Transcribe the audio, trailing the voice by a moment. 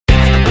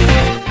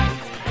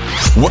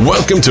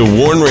Welcome to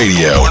Warn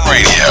Radio.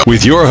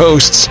 With your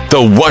hosts,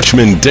 the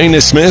Watchman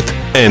Dana Smith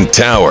and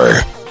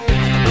Tower.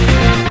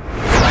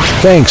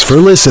 Thanks for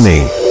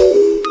listening.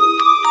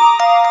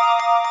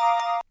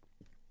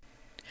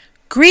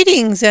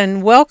 Greetings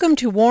and welcome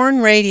to Warn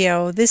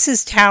Radio. This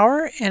is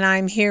Tower and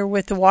I'm here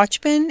with the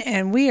Watchman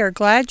and we are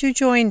glad you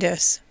joined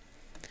us.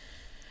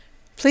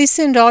 Please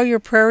send all your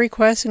prayer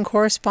requests and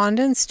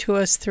correspondence to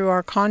us through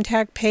our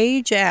contact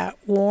page at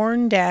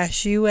warn-usa.com.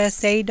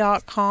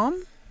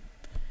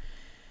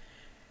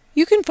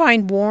 You can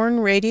find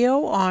Warn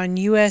Radio on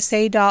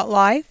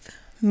USA.life,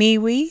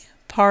 MeWe,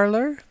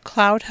 Parler,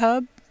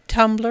 CloudHub,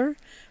 Tumblr,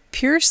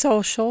 Pure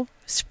Social,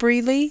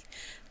 Spreely,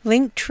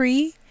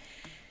 Linktree,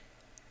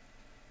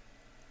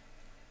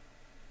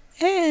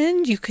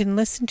 and you can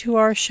listen to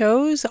our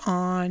shows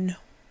on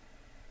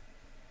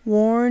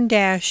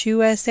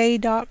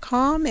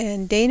warn-usa.com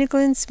and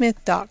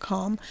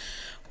danaglennsmith.com,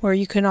 where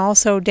you can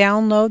also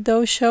download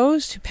those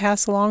shows to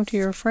pass along to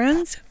your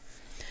friends.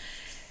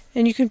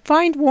 And you can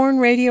find Warn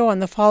Radio on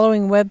the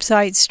following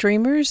website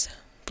streamers: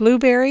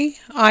 Blueberry,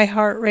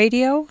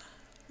 iHeartRadio,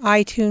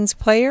 iTunes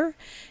Player,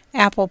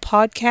 Apple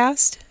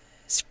Podcast,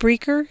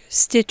 Spreaker,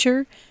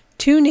 Stitcher,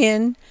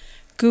 TuneIn,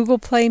 Google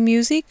Play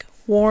Music,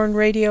 Warn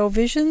Radio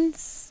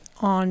Visions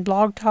on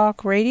Blog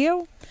Talk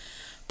Radio,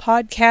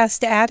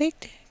 Podcast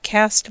Addict,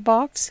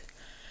 Castbox,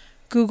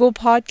 Google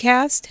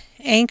Podcast,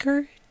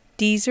 Anchor,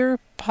 Deezer,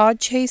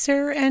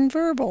 Podchaser, and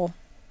Verbal.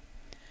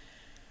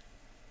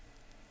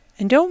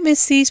 And don't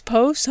miss these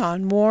posts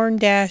on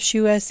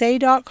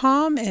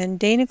warn-usa.com and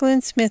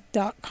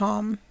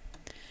danaglennsmith.com.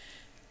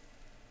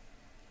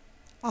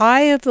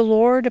 Eye of the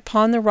Lord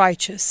upon the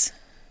righteous.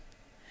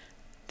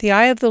 The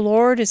eye of the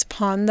Lord is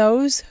upon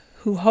those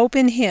who hope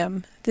in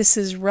Him. This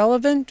is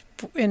relevant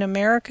in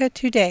America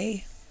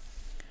today.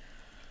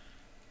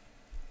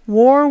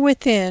 War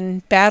within,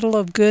 battle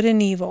of good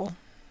and evil.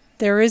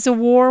 There is a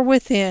war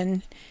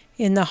within,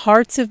 in the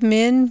hearts of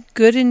men,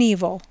 good and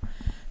evil.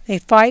 They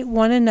fight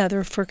one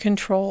another for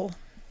control.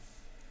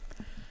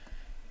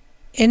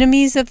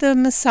 Enemies of the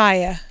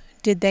Messiah,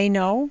 did they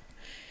know?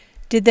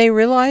 Did they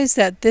realize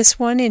that this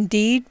one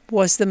indeed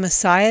was the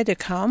Messiah to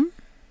come?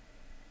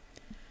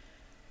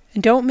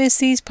 And don't miss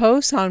these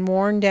posts on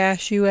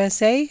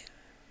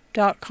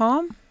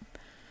warn-usa.com.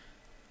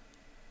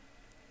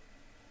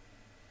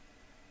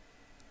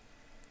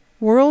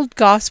 World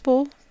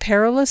Gospel,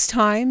 Perilous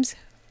Times,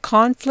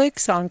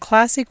 Conflicts on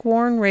Classic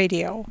Warn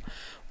Radio.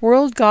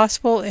 World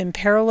Gospel in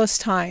Perilous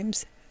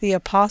Times. The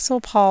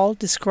Apostle Paul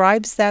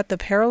describes that the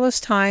perilous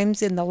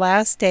times in the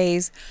last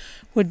days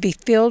would be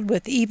filled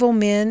with evil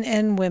men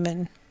and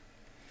women.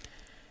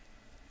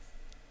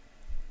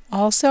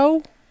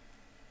 Also,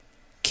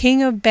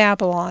 King of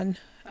Babylon,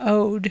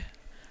 Ode.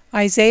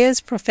 Isaiah's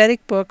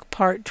prophetic book,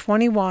 part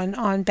 21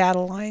 on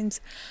battle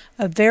lines.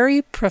 A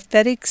very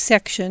prophetic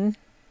section,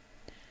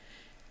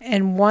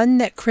 and one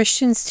that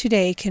Christians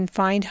today can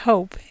find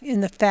hope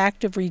in the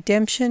fact of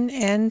redemption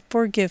and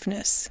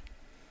forgiveness.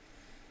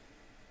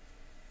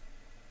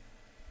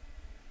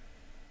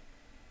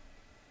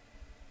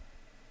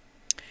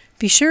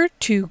 Be sure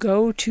to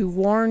go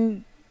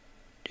to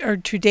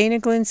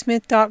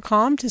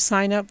danaglennsmith.com to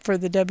sign up for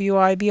the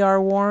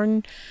WIBR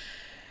Warn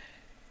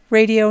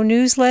Radio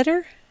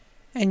newsletter.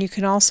 And you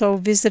can also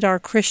visit our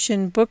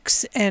Christian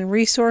books and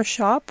resource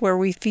shop, where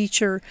we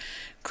feature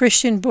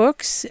Christian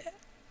books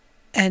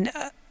and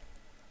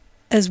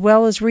as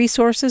well as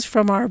resources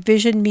from our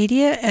Vision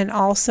Media, and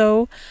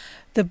also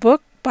the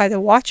book by the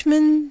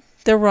Watchman,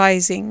 The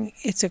Rising.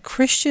 It's a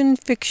Christian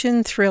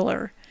fiction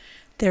thriller.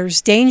 There's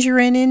danger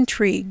and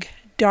intrigue,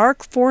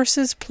 dark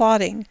forces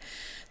plotting.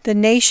 The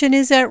nation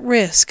is at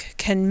risk.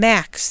 Can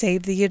Mac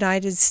save the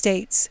United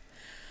States?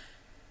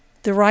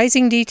 The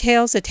Rising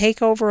details a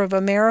takeover of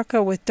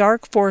America with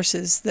dark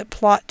forces that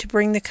plot to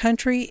bring the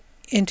country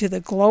into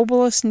the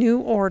globalist new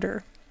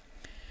order.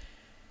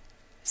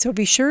 So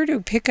be sure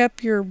to pick up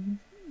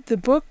the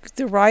book,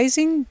 The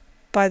Rising,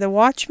 by the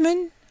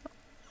Watchman,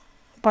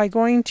 by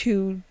going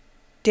to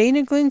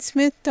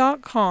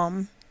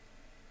danaglennsmith.com.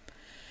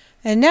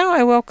 And now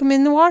I welcome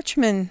in the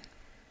Watchman.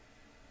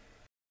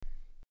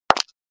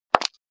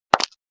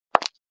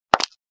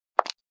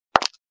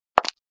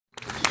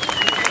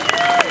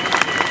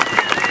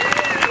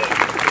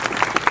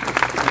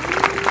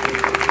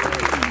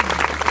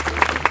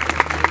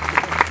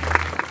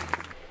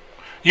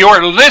 You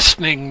are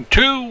listening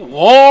to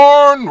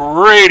Warn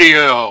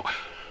Radio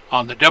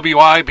on the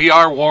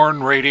WIBR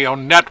Warn Radio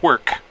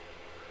Network.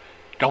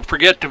 Don't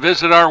forget to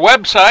visit our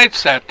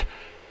websites at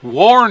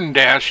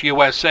warn-usa.com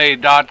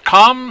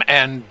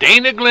and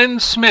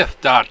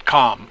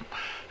danaglennsmith.com.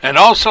 And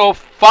also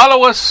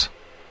follow us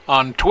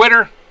on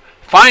Twitter,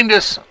 find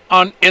us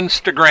on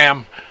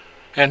Instagram,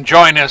 and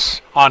join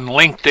us on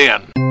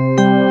LinkedIn.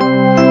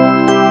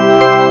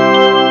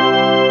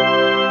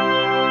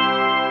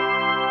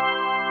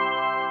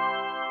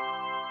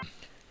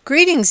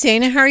 Greetings,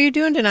 Dana. How are you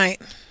doing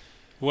tonight?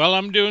 Well,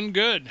 I'm doing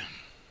good.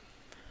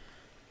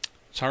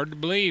 It's hard to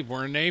believe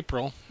we're in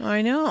April.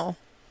 I know.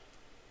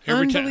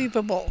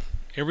 Unbelievable.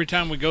 Every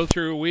time we go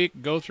through a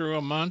week, go through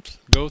a month,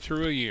 go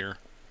through a year.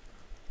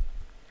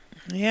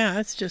 Yeah,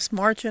 it's just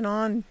marching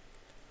on.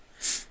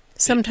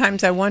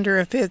 Sometimes I wonder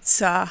if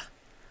it's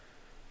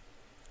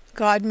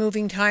God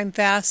moving time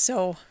fast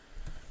so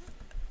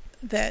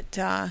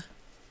that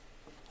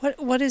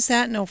what is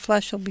that? No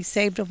flesh will be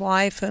saved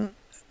alive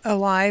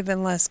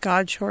unless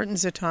God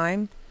shortens the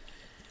time.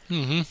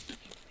 Mm-hmm.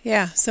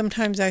 Yeah,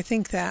 sometimes I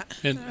think that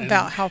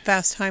about how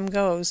fast time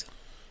goes.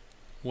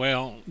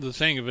 Well, the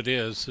thing of it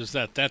is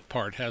that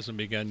part hasn't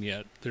begun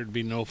yet. There'd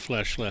be no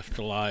flesh left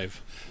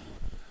alive.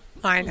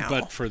 I know.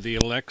 But for the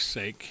elect's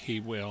sake, he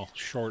will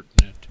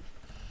shorten it.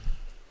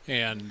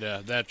 And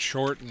that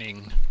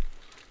shortening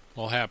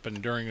will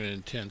happen during an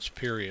intense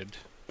period.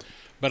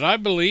 But I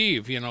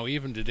believe,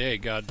 even today,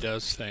 God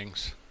does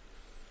things.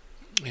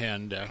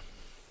 And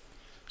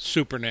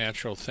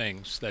supernatural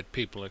things that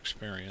people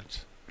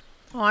experience.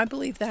 Oh, I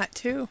believe that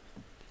too.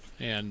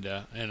 And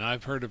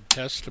I've heard of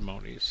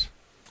testimonies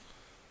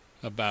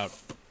about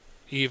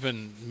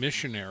even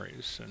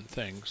missionaries and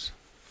things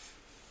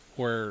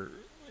where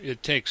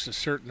it takes a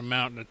certain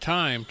amount of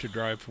time to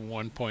drive from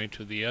one point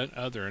to the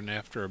other, and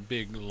after a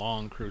big,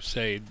 long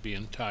crusade,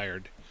 being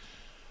tired,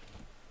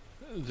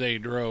 they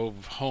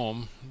drove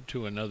home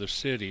to another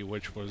city,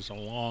 which was a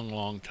long,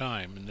 long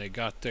time, and they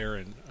got there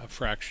in a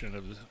fraction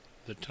of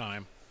the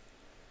time.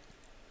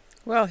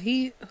 Well,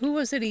 who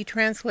was it he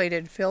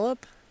translated?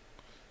 Philip?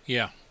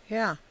 Yeah.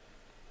 Yeah.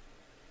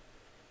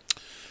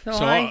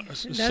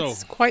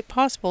 That's quite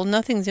possible.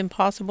 Nothing's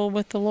impossible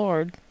with the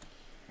Lord.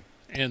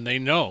 And they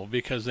know,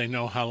 because they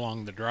know how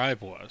long the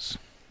drive was.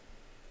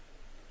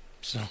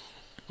 So.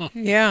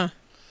 Yeah.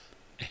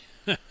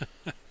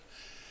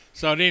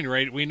 So at any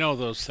rate, we know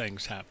those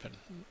things happen.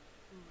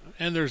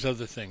 And there's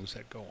other things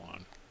that go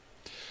on.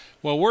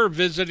 Well, we're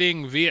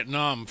visiting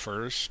Vietnam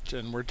first,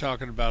 and we're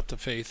talking about the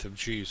faith of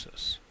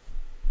Jesus.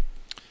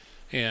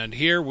 And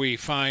here we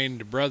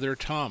find Brother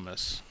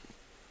Thomas.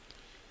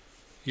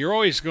 You're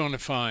always going to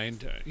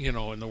find,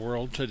 in the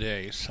world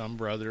today, some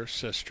brother or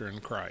sister in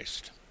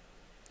Christ.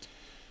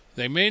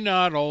 They may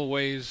not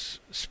always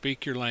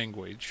speak your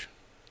language,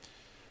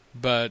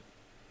 but,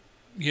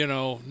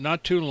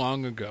 not too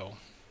long ago,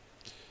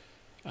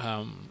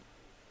 and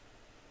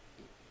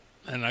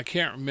I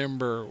can't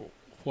remember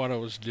what I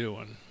was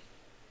doing,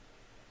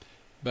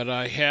 but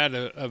I had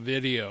a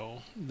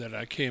video that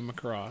I came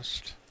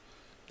across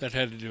that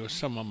had to do with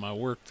some of my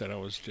work that I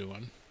was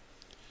doing.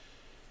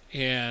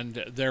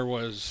 And there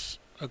was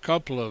a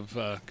couple of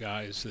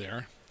guys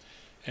there,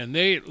 and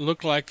they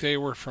looked like they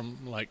were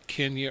from like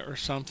Kenya or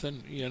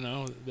something,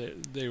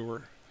 they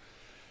were,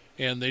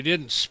 and they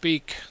didn't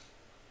speak,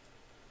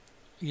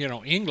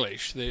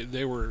 English.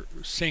 They were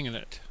singing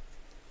it,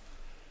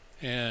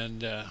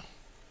 and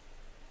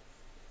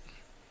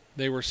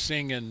they were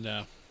singing,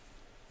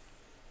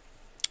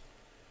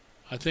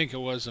 I think it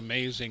was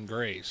Amazing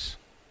Grace.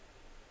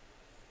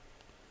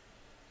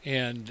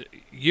 And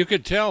you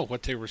could tell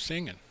what they were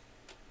singing.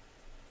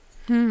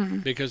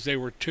 Because they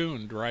were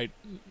tuned right,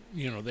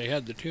 they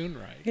had the tune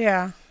right.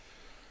 Yeah.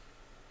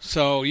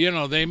 So,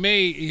 they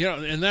may,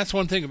 and that's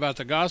one thing about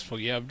the gospel.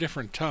 You have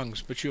different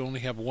tongues, but you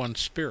only have one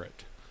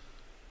Spirit,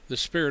 the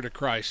Spirit of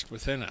Christ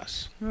within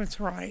us.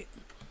 That's right.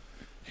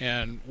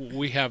 And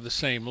we have the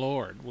same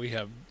Lord. We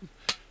have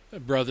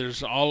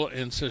brothers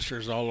and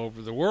sisters all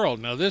over the world.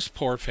 Now, this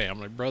poor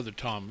family, Brother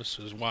Thomas,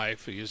 his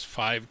wife, he has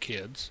 5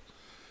 kids.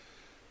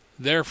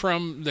 They're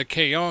from the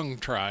Keong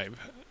tribe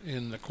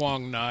in the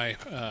Quang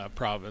Ngai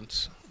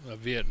province of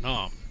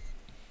Vietnam.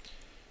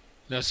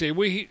 Now,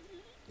 see,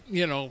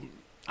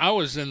 I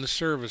was in the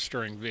service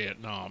during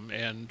Vietnam,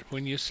 and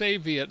when you say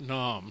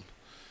Vietnam,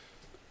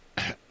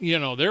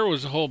 there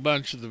was a whole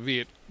bunch of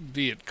the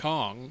Viet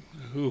Cong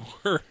who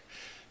were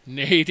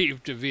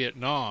native to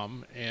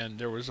Vietnam, and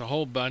there was a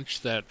whole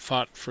bunch that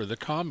fought for the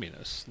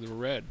communists, the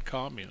Red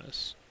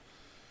Communists.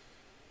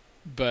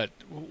 But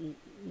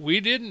we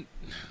didn't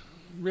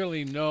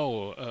really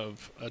know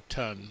of a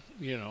ton,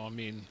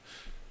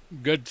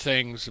 good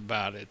things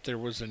about it. There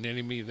was an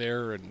enemy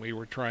there, and we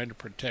were trying to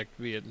protect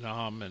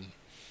Vietnam,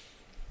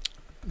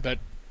 but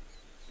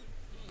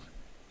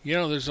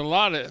there's a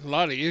lot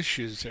of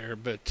issues there.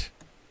 But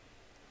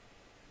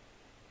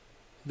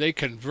they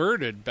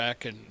converted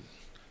back in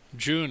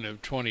June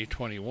of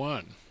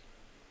 2021,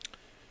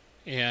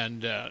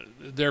 and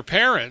their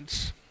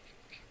parents,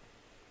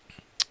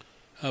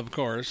 of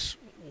course,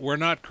 were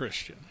not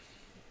Christian.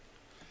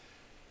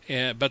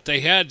 But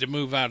they had to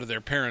move out of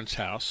their parents'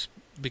 house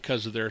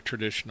because of their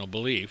traditional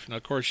belief. And,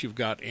 of course, you've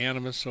got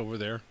animists over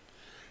there,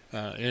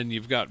 and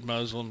you've got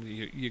Muslim.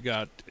 You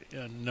got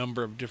a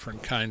number of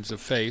different kinds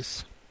of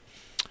faiths.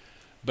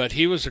 But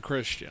he was a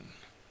Christian.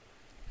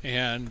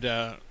 And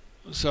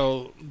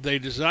so they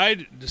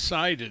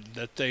decided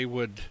that they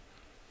would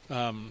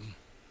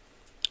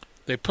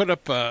they put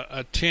up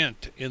a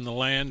tent in the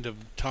land of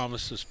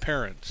Thomas's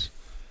parents.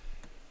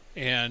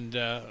 And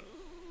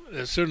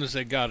as soon as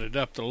they got it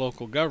up, the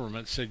local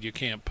government said you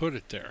can't put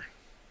it there.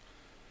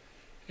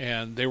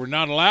 And they were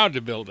not allowed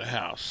to build a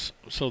house.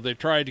 So they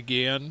tried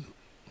again.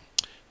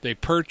 They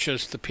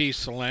purchased the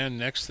piece of land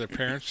next to their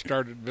parents,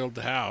 started to build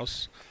the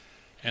house,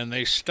 and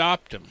they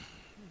stopped him.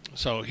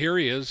 So here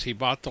he is. He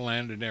bought the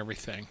land and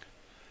everything.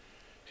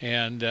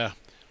 And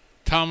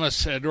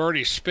Thomas had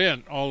already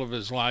spent all of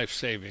his life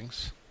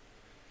savings.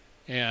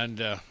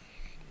 And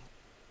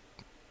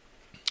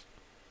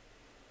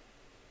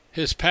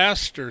his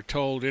pastor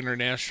told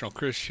International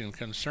Christian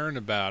Concern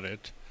about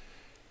it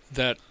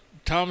that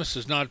Thomas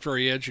is not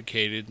very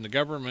educated and the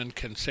government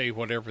can say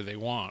whatever they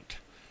want.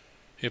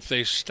 If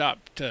they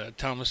stopped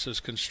Thomas's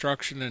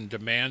construction and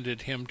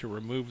demanded him to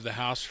remove the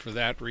house for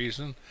that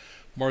reason,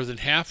 more than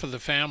half of the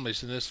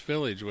families in this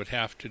village would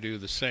have to do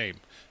the same.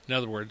 In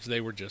other words,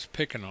 they were just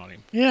picking on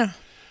him. Yeah.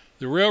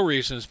 The real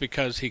reason is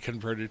because he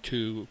converted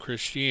to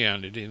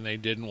Christianity, and they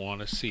didn't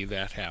want to see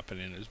that happen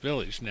in his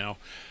village. Now,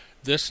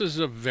 this is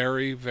a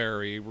very,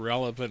 very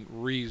relevant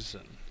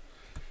reason,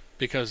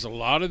 because a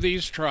lot of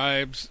these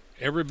tribes,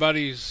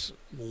 everybody's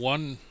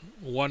one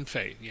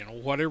faith,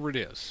 whatever it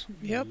is.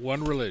 Yep.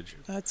 One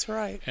religion. That's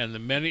right. And the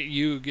minute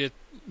you get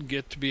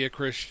to be a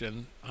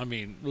Christian, I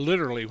mean,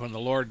 literally, when the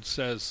Lord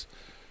says,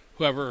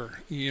 whoever,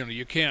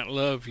 you can't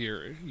love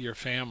your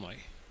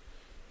family,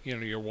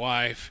 your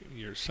wife,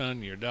 your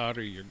son, your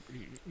daughter,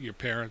 your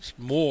parents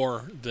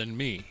more than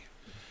me.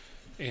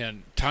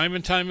 And time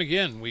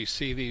again, we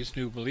see these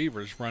new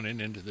believers running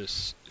into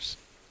this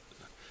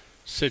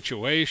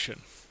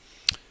situation.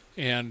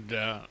 And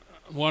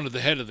one of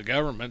the head of the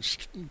governments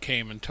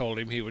came and told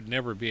him he would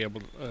never be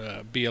able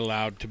to be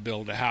allowed to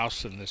build a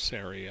house in this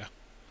area.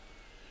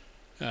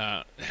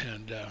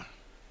 And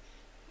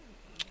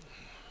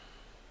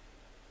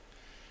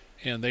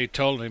they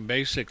told him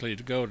basically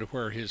to go to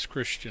where his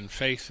Christian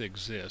faith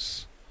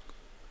exists.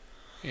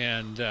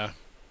 And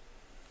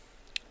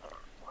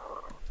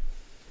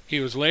he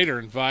was later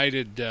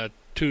invited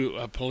to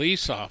a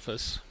police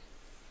office,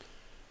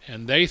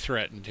 and they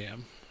threatened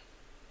him.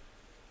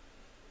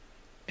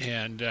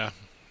 And the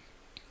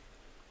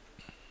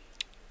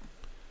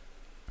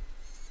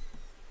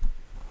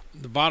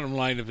bottom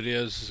line of it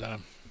is,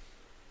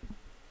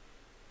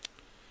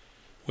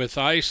 with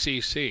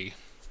ICC,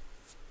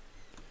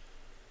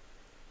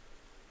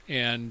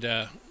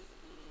 and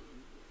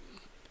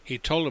he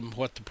told him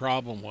what the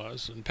problem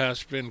was, and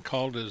Pastor Ben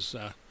called his,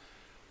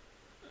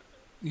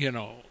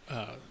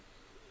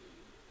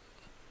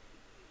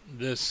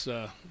 this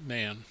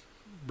man,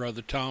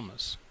 Brother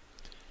Thomas,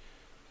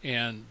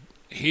 and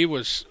he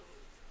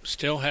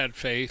still had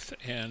faith,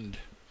 and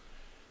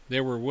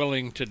they were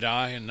willing to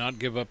die and not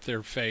give up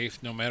their faith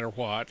no matter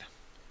what.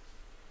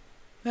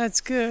 That's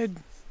good.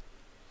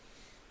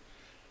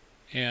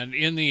 And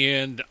in the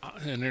end,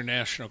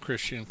 International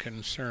Christian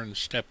Concern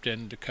stepped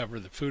in to cover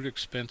the food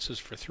expenses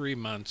for 3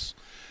 months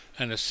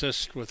and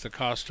assist with the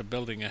cost of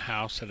building a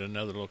house at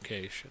another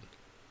location.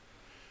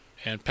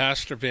 And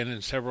Pastor Ben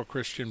and several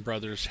Christian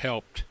brothers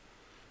helped.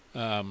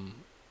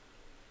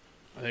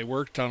 They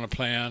worked on a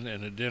plan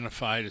and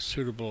identified a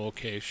suitable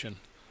location.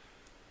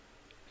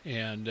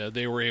 And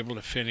they were able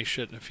to finish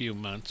it in a few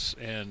months,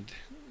 and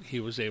he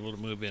was able to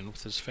move in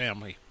with his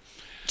family.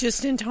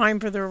 Just in time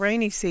for the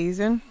rainy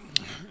season.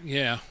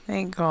 Yeah.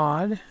 Thank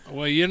God.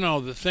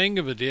 Well, the thing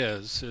of it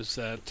is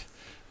that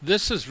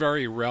this is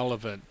very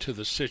relevant to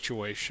the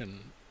situation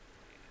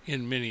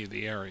in many of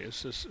the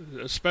areas,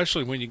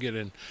 especially when you get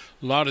in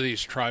a lot of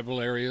these tribal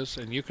areas,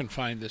 and you can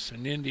find this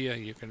in India,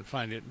 you can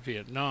find it in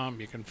Vietnam,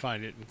 you can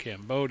find it in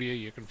Cambodia,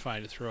 you can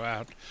find it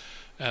throughout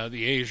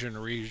the Asian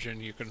region,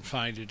 you can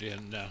find it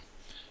in,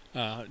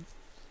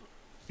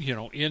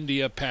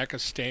 India,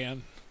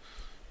 Pakistan,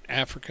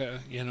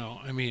 Africa,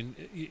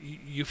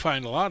 you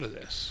find a lot of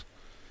this.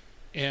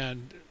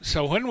 And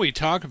so when we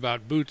talk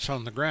about boots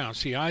on the ground,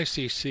 see,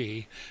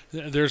 ICC,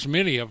 there's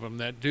many of them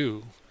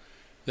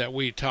that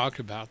we talk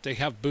about. They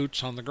have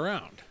boots on the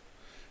ground.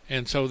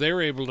 And so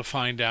they're able to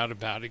find out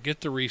about it,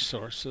 get the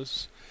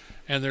resources,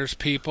 and there's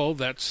people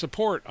that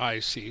support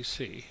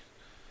ICC.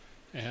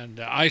 And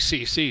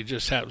ICC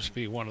just happens to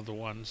be one of the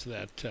ones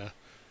that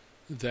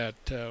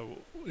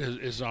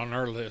is on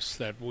our list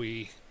that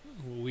we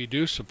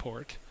do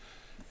support.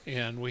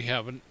 And we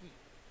have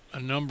a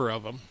number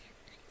of them.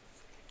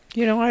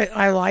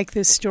 I like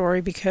this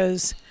story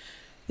because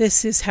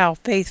this is how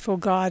faithful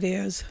God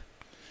is.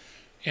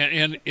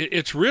 And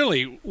it's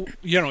really,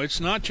 it's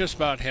not just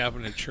about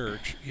having a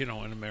church, in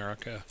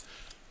America,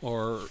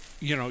 or,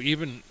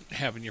 even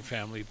having your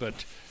family,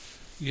 but,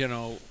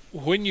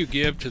 when you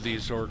give to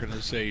these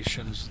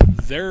organizations,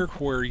 they're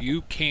where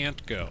you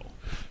can't go,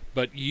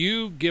 but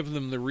you give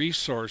them the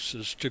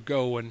resources to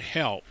go and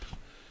help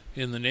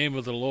in the name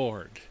of the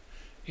Lord.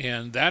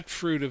 And that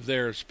fruit of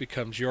theirs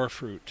becomes your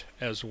fruit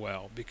as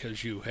well,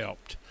 because you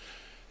helped.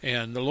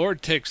 And the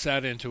Lord takes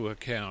that into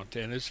account.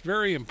 And it's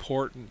very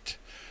important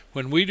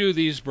when we do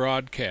these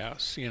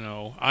broadcasts.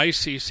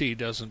 ICC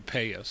doesn't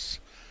pay us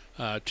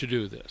to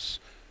do this.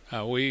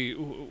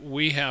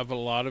 We have a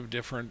lot of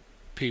different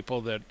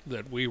people that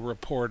we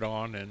report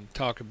on and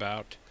talk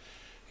about.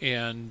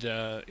 And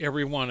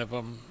every one of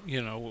them,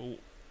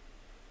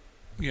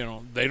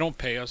 they don't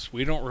pay us.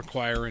 We don't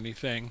require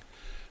anything.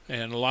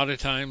 And a lot of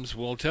times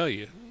we'll tell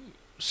you,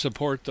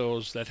 support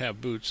those that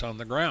have boots on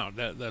the ground.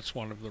 That's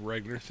one of the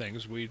regular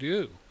things we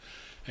do.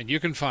 And you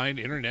can find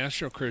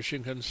International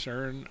Christian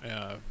Concern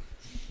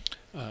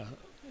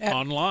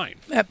online.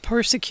 At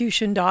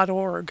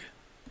persecution.org.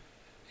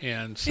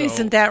 And so,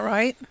 isn't that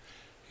right?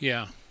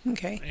 Yeah.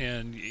 Okay.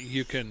 And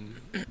you can,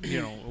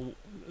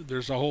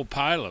 there's a whole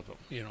pile of them,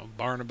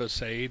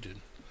 Barnabas Aid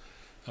and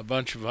a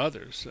bunch of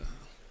others.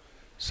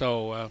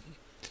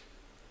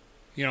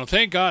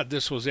 Thank God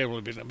this was able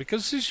to be done,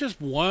 because it's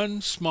just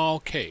one small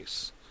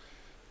case,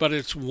 but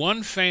it's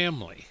one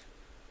family.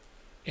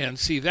 And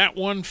see, that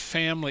one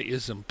family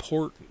is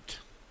important.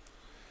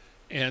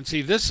 And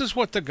see, this is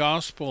what the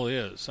gospel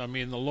is. I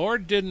mean, the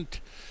Lord didn't,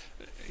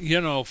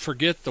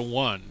 forget the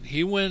one.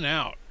 He went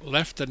out,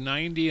 left the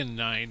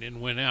 99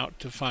 and went out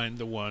to find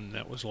the one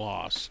that was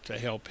lost, to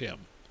help him.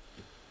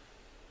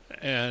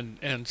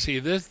 And see,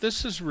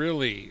 this is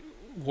really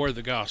where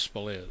the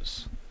gospel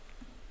is.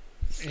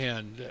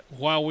 And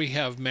while we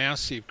have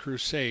massive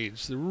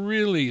crusades,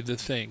 the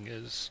thing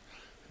is,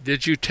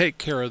 did you take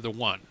care of the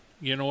one?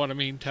 You know what I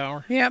mean,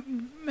 Tower? Yep,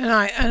 and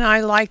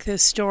I like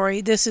this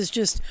story. This is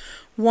just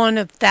one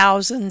of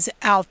thousands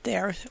out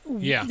there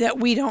that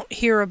we don't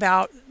hear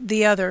about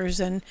the others,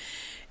 and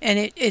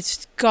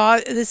it's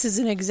God. This is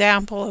an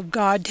example of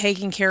God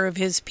taking care of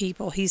His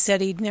people. He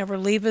said He'd never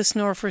leave us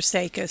nor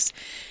forsake us,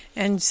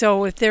 and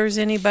so if there's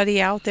anybody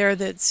out there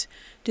that's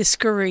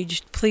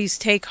discouraged, please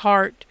take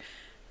heart.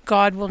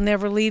 God will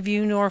never leave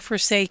you nor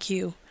forsake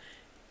you.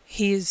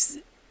 He is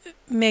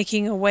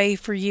making a way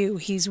for you.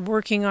 He's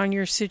working on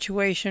your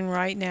situation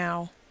right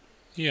now.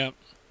 Yep.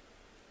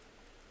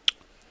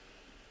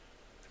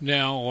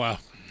 Now,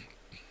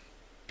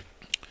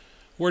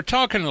 we're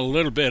talking a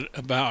little bit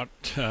about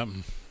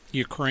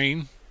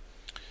Ukraine,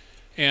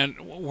 and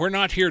we're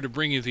not here to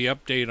bring you the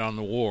update on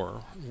the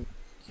war,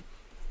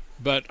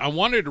 but I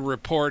wanted to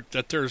report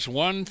that there's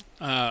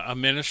a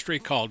ministry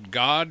called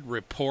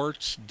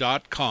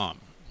GodReports.com.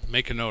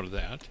 Make a note of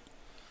that.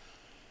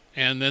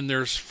 And then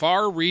there's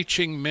Far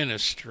Reaching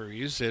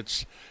Ministries.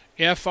 It's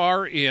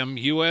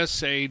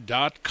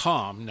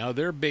frmusa.com. Now,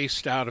 they're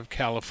based out of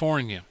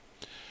California.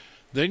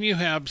 Then you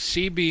have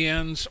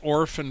CBN's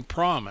Orphan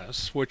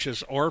Promise, which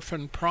is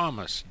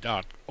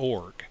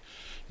orphanpromise.org.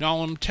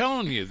 Now, I'm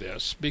telling you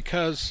this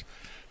because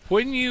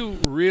when you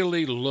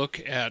really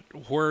look at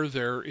where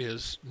there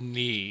is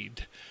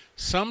need,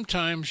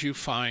 sometimes you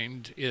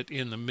find it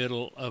in the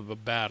middle of a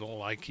battle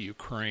like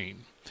Ukraine.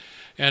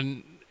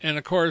 And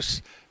of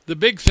course, the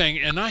big thing,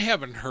 and I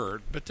haven't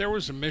heard, but there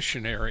was a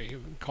missionary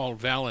called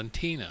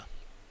Valentina.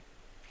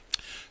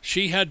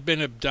 She had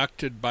been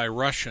abducted by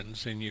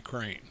Russians in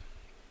Ukraine.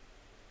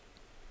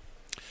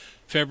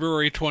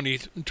 February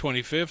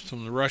 25th,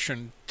 when the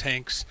Russian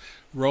tanks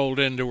rolled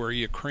into a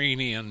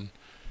Ukrainian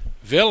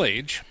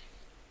village,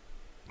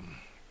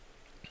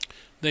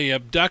 they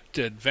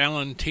abducted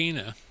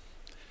Valentina,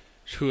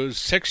 who is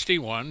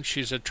 61.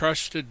 She's a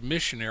trusted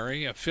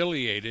missionary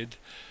affiliated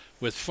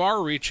with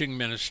Far Reaching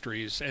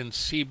Ministries and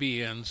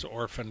CBN's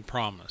Orphan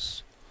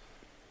Promise.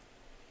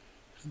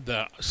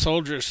 The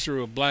soldiers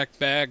threw a black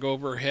bag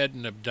over her head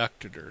and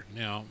abducted her.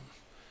 Now,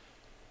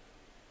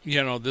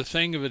 the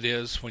thing of it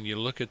is, when you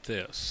look at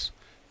this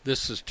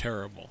is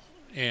terrible.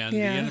 And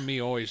the enemy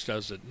always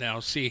does it.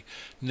 Now, see,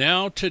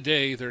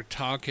 today they're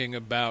talking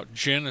about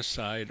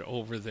genocide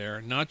over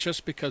there, not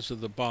just because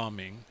of the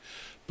bombing,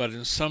 but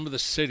in some of the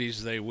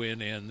cities they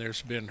went in,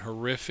 there's been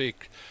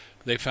horrific.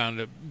 They found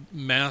a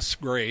mass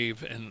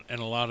grave and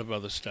a lot of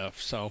other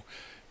stuff. So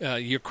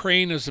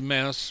Ukraine is a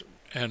mess,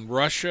 and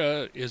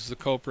Russia is the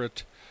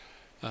culprit.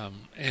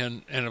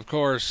 And of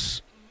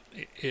course,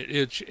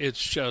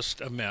 it's just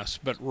a mess.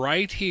 But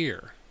right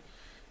here,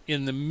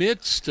 in the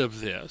midst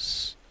of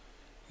this,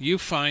 you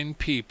find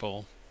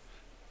people,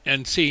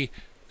 and see,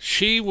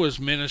 she was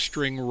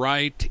ministering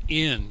right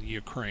in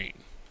Ukraine.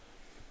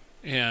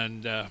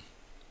 And the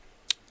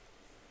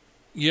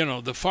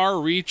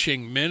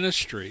far-reaching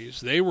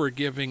ministries, they were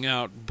giving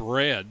out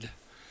bread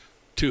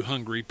to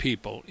hungry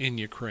people in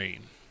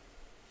Ukraine.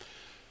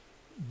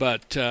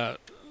 But,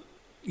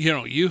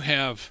 you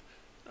have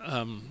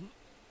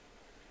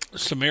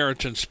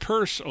Samaritan's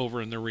Purse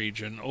over in the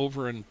region,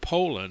 over in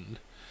Poland,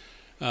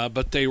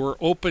 but they were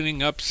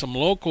opening up some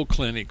local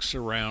clinics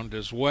around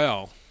as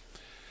well.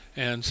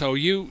 And so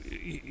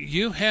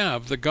you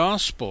have the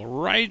gospel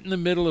right in the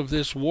middle of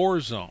this war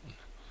zone.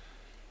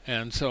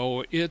 And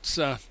so it's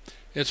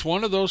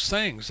one of those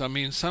things. I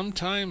mean,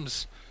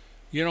 sometimes,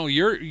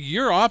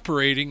 you're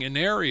operating in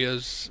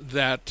areas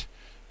that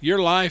your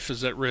life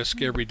is at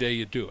risk every day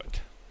you do it.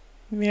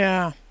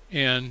 Yeah.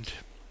 And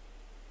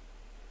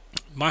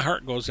my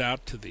heart goes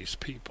out to these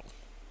people.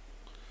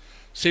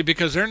 See,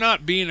 because they're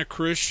not being a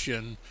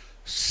Christian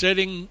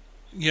sitting,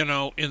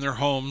 in their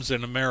homes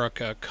in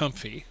America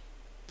comfy.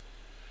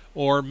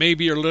 Or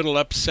maybe you're a little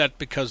upset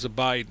because of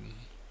Biden.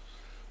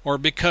 Or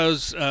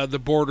because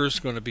the border's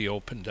going to be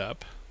opened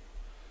up.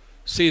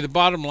 See, the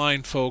bottom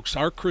line, folks,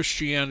 our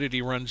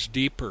Christianity runs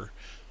deeper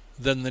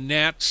than the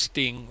gnat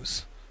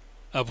stings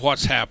of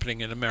what's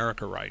happening in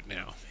America right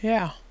now.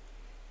 Yeah.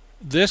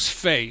 this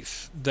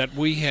faith that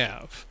we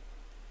have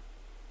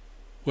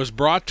was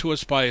brought to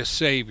us by a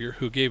Savior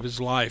who gave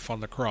his life on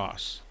the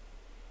cross.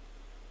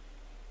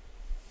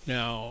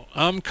 Now,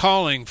 I'm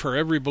calling for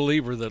every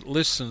believer that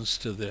listens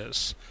to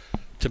this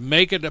to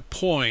make it a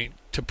point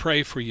to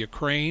pray for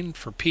Ukraine,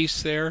 for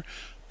peace there,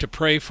 to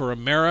pray for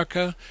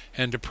America,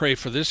 and to pray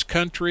for this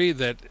country,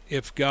 that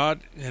if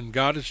God, and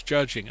God is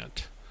judging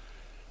it,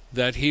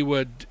 that he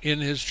would, in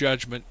his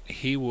judgment,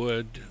 he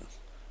would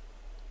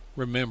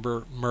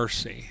remember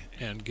mercy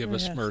and give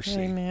us mercy.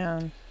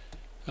 Amen.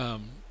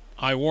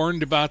 I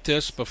warned about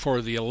this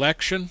before the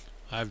election.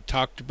 I've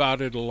talked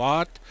about it a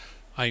lot.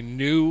 I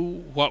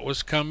knew what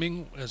was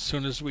coming as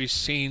soon as we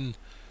seen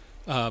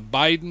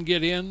Biden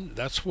get in.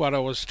 That's what I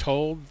was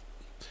told.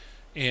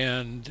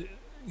 And,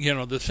 you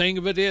know, the thing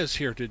of it is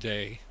here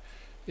today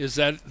is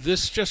that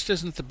this just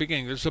isn't the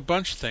beginning. There's a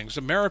bunch of things.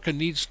 America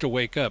needs to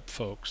wake up,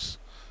 folks.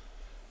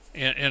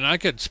 And I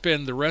could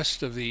spend the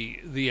rest of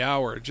the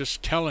hour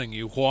just telling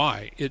you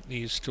why it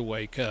needs to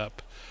wake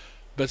up.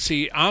 But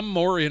see, I'm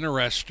more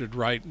interested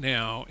right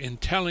now in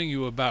telling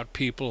you about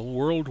people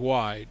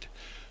worldwide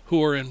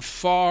who are in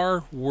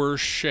far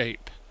worse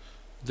shape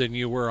than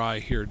you or I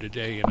here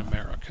today in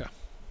America.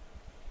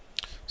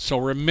 So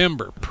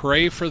remember,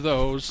 pray for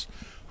those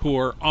who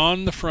are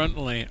on the front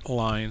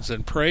lines,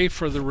 and pray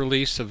for the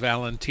release of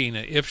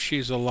Valentina if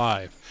she's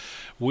alive.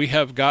 We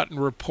have gotten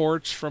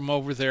reports from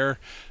over there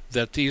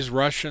that these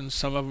Russians,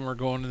 some of them are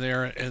going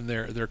there and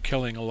they're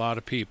killing a lot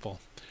of people.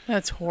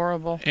 That's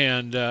horrible.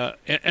 And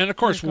of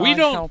course, we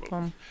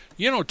don't,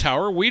 you know,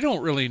 Tower, we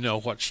don't really know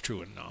what's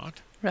true and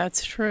not.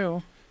 That's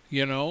true.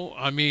 You know,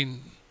 I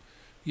mean,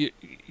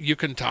 you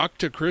can talk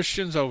to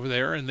Christians over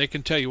there and they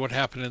can tell you what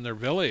happened in their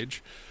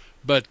village.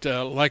 But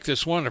like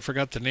this one, I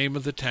forgot the name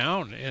of the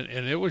town, and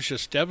it was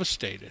just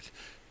devastated.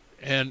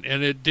 And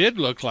it did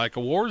look like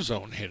a war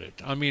zone hit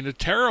it. I mean, a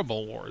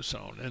terrible war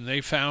zone. And they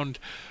found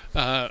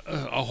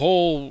a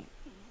whole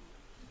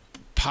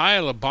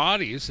pile of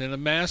bodies in a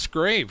mass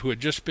grave who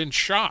had just been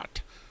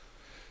shot.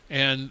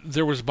 And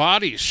there was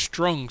bodies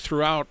strung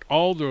throughout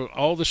all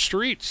the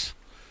streets.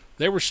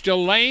 They were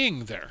still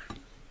laying there.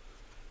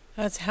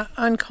 That's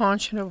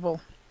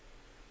unconscionable.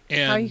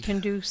 And, how you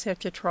can do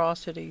such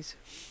atrocities.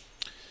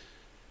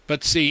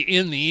 But see,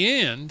 in the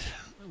end,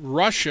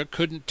 Russia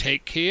couldn't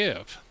take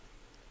Kiev.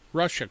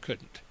 Russia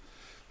couldn't.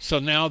 So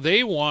now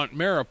they want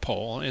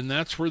Mariupol, and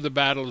that's where the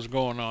battle is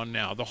going on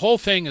now. The whole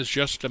thing is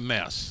just a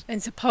mess.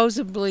 And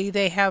supposedly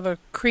they have a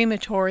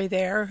crematory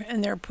there,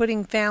 and they're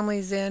putting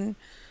families in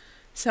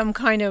some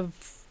kind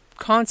of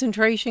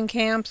concentration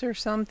camps or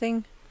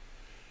something.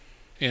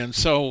 And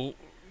so,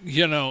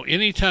 you know,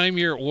 anytime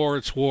you're at war,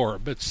 it's war.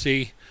 But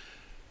see,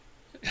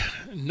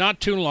 not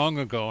too long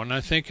ago, and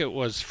I think it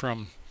was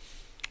from,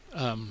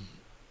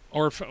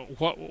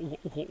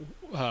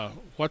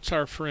 what's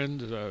our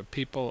friend,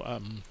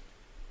 people,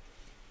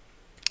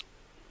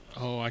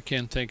 I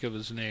can't think of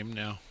his name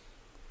now.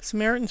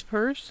 Samaritan's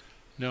Purse?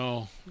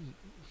 No.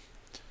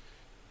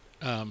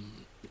 And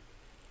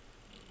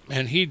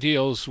he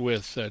deals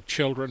with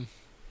children,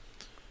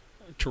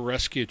 to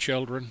rescue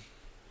children.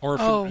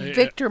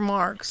 Victor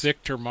Marks.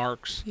 Victor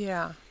Marks.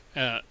 Yeah.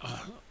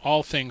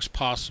 All Things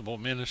Possible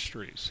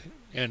Ministries.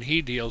 And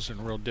he deals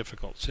in real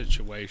difficult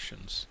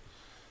situations.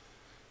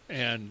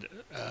 And,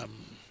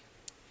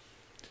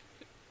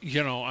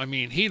 you know, I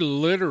mean, he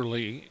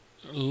literally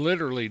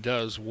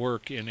does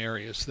work in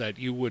areas that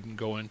you wouldn't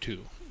go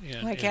into.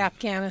 Like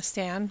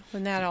Afghanistan,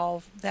 when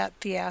that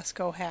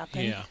fiasco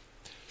happened. Yeah.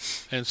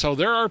 And so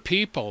there are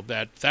people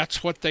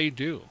that's what they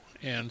do.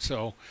 And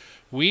so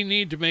we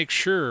need to make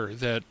sure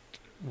that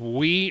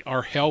we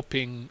are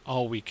helping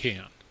all we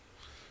can.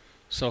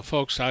 So,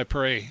 folks, I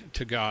pray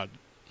to God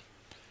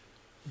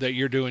that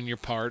you're doing your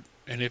part.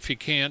 And if you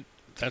can't,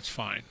 that's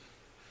fine.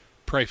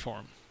 Pray for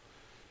them.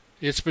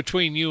 It's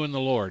between you and the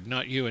Lord,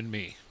 not you and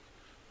me.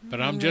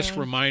 But I'm just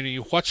reminding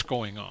you what's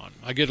going on.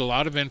 I get a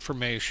lot of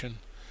information.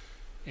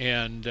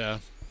 And,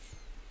 of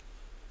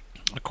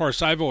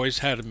course, I've always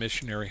had a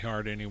missionary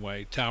heart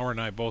anyway. Tower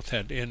and I both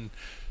had,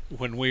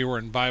 when we were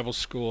in Bible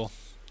school,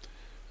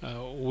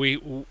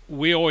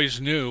 we always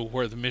knew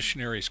where the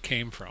missionaries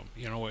came from.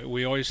 You know,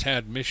 we always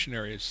had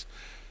missionaries,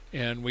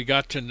 and we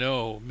got to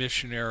know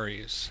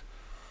missionaries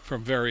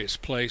from various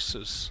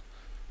places,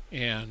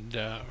 and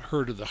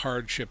heard of the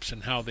hardships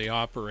and how they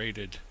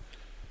operated.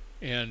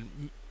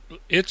 And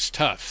it's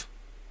tough,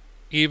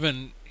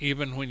 even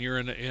when you're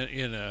in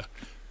a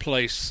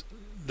place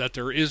that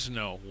there is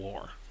no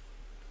war.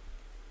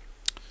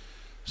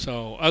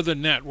 So other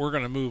than that, we're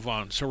going to move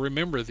on. So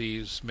remember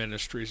these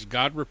ministries,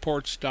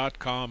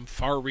 GodReports.com,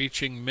 Far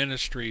Reaching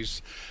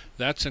Ministries,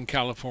 that's in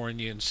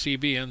California, and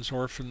CBN's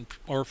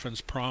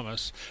Orphans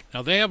Promise.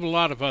 Now, they have a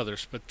lot of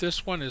others, but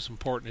this one is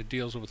important. It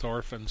deals with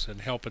orphans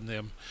and helping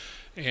them.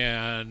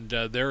 And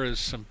there is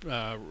some,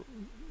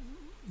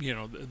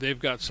 they've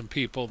got some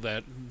people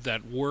that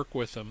work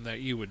with them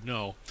that you would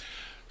know.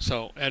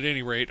 So at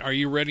any rate, are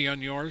you ready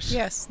on yours?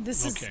 Yes,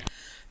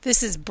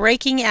 this is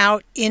Breaking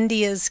Out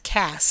India's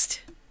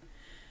Caste.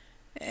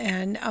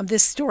 And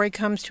this story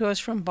comes to us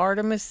from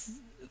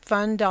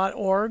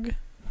BartimusFund.org.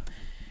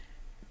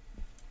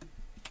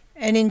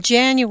 And in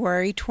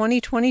January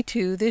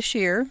 2022, this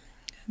year,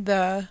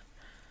 the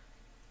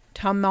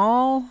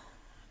Tamil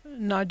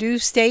Nadu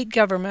state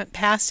government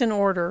passed an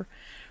order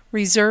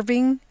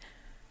reserving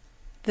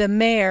the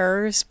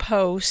mayor's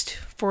post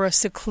for a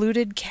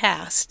secluded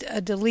caste, a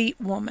Dalit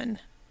woman.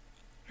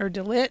 Or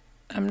Dalit,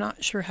 I'm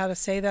not sure how to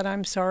say that,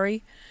 I'm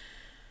sorry.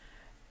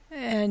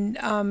 And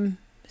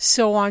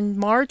so on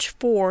March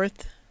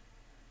 4th,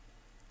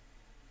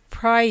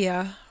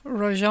 Priya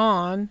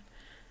Rajan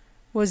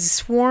was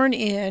sworn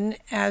in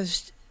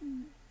as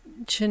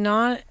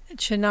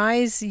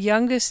Chennai's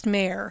youngest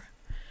mayor.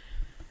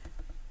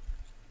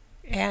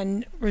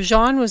 And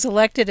Rajan was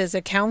elected as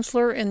a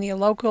councillor in the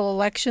local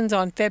elections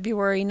on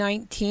February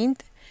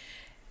 19th.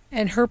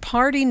 And her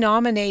party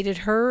nominated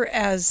her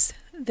as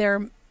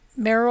their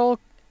mayoral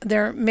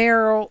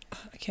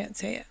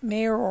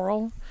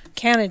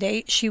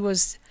candidate. She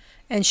was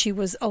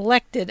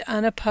elected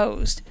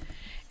unopposed.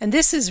 And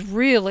this is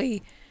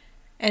really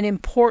an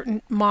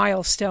important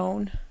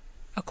milestone,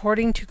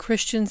 according to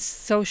Christian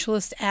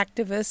socialist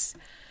activist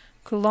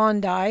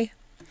Kulandai,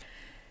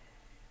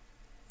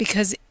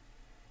 because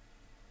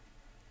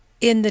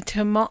in the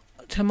Tamil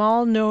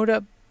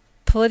Nadu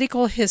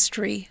political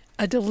history,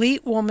 a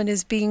Dalit woman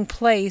is being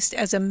placed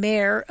as a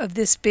mayor of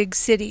this big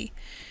city.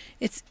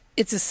 It's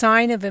a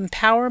sign of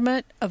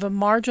empowerment of a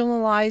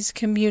marginalized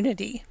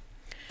community.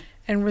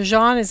 And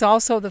Rajan is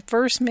also the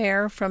first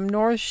mayor from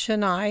North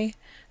Chennai,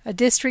 a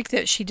district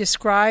that she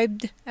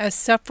described as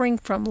suffering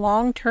from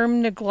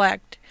long-term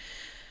neglect.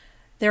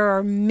 There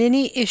are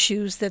many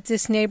issues that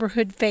this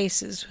neighborhood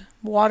faces.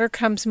 Water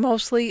comes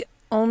mostly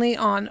only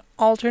on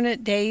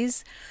alternate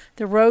days.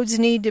 The roads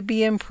need to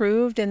be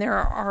improved, and there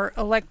are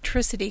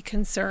electricity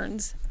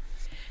concerns.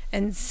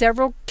 And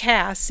several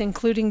castes,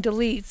 including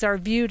Dalits, are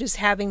viewed as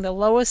having the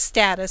lowest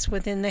status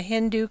within the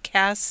Hindu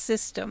caste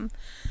system.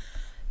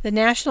 The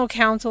National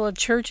Council of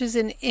Churches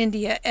in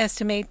India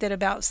estimate that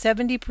about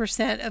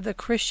 70% of the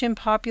Christian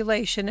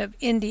population of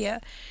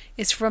India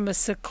is from a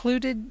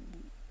secluded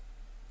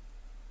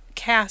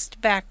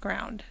caste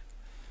background.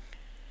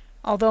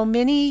 Although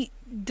many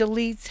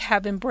Dalits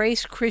have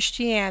embraced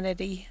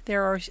Christianity,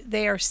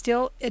 they are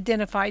still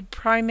identified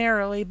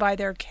primarily by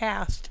their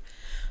caste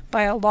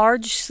by a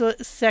large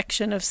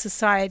section of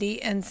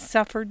society and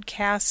suffers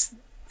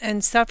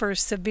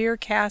severe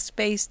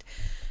caste-based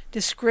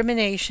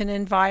discrimination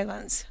and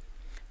violence.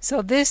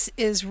 So this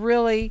is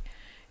really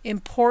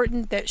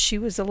important that she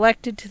was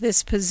elected to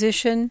this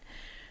position.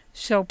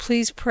 So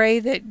please pray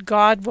that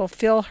God will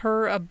fill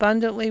her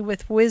abundantly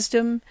with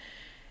wisdom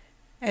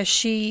as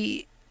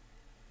she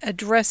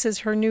addresses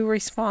her new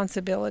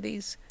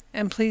responsibilities.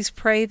 And please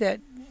pray that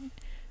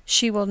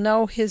she will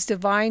know His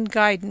divine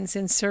guidance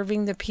in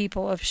serving the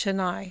people of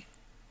Chennai.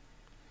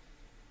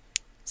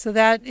 So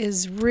that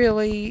is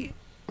really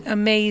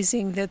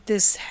amazing that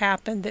this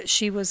happened, that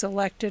she was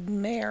elected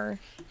mayor.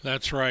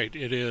 That's right,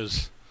 it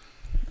is.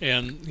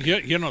 And,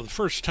 you know, the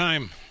first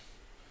time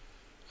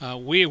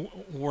we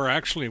were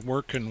actually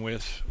working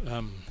with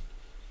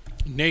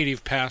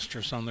native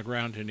pastors on the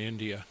ground in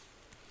India.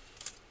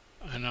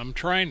 And I'm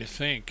trying to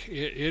think,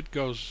 it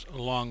goes a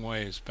long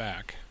ways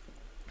back.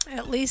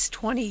 At least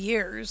 20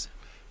 years.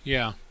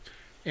 Yeah.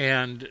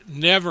 And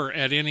never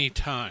at any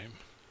time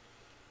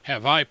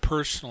have I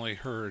personally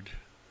heard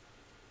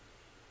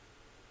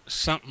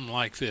something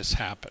like this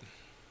happen.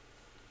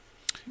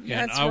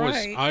 And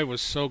I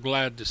was so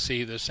glad to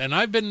see this. And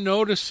I've been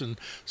noticing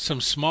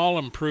some small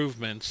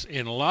improvements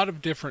in a lot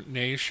of different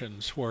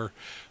nations where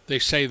they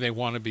say they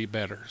want to be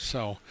better.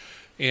 So,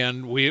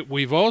 and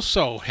we've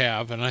also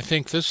have, and I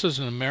think this is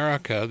in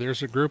America,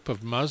 there's a group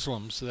of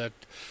Muslims that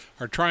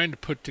are trying to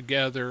put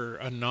together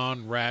a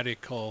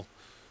non-radical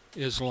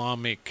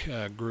Islamic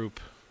group.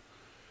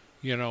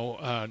 You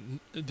know,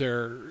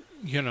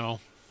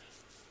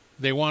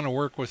 they want to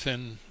work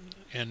within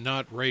and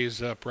not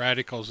raise up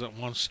radicals that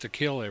wants to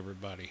kill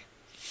everybody.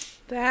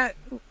 That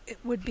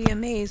would be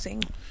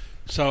amazing.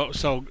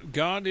 So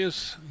God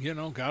is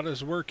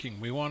working.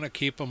 We want to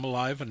keep them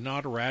alive and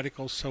not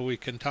radicals, so we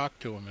can talk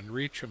to them and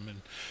reach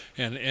them,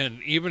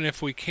 and even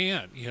if we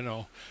can't, you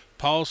know,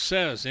 Paul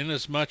says, in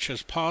as much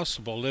as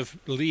possible,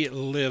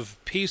 live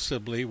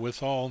peaceably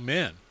with all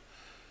men.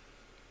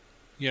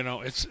 You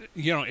know, it's,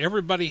 you know,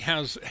 everybody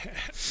has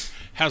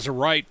a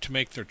right to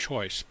make their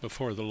choice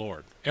before the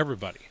Lord.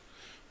 Everybody,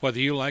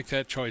 whether you like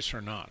that choice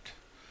or not.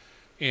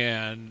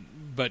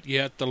 But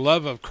yet the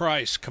love of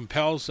Christ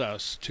compels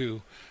us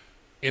to,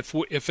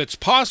 if it's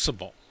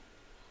possible,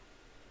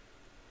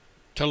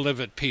 to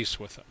live at peace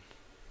with them,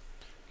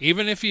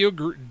 even if you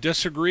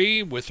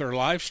disagree with their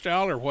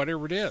lifestyle or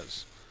whatever it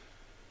is.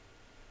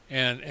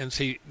 And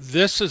see,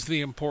 this is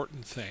the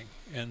important thing,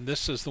 and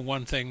this is the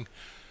one thing,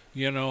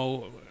 you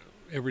know,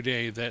 every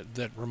day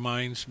that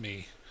reminds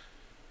me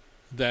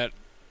that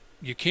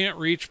you can't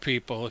reach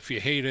people if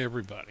you hate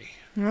everybody.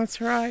 That's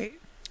right.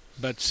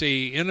 But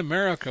see, in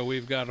America,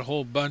 we've got a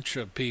whole bunch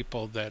of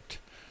people that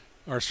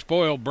are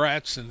spoiled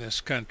brats in this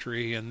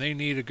country, and they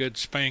need a good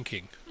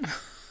spanking.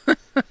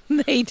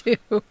 They do.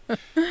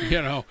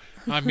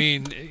 I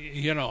mean,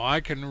 I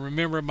can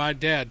remember my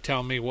dad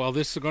telling me, well,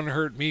 this is going to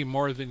hurt me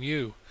more than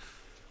you.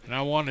 And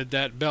I wanted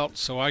that belt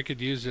so I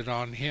could use it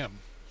on him.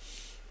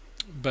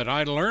 But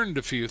I learned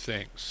a few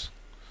things.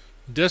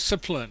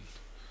 Discipline,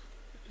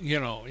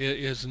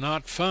 is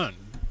not fun,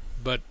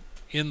 but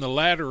in the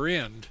latter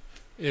end,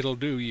 it'll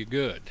do you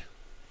good.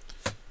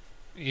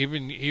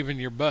 Even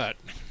your butt.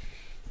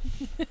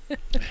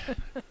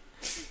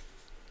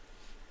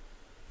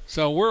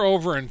 So we're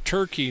over in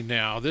Turkey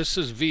now. This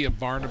is via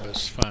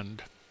Barnabas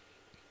Fund.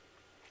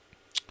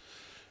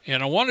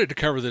 And I wanted to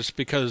cover this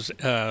because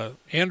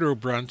Andrew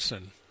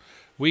Brunson,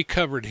 we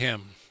covered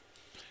him.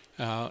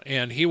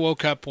 And he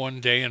woke up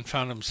one day and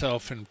found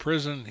himself in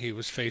prison. He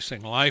was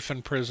facing life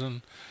in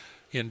prison.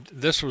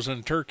 This was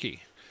in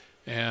Turkey.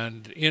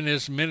 And in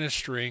his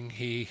ministering,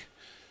 he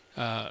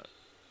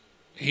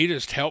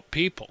just helped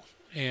people.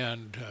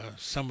 And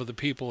some of the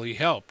people he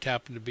helped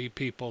happened to be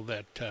people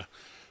that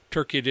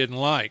Turkey didn't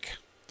like.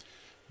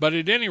 But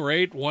at any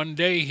rate, one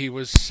day he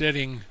was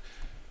sitting,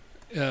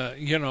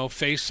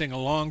 facing a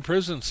long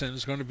prison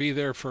sentence, going to be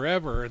there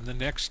forever. And the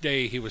next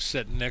day he was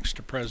sitting next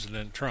to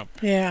President Trump.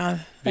 Yeah,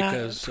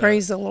 because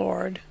praise the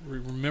Lord.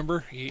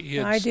 Remember, he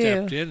had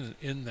stepped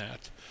in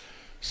that.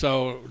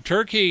 So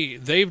Turkey,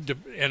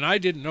 and I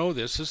didn't know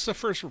this. This is the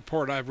first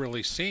report I've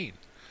really seen.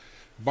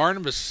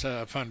 Barnabas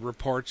Fund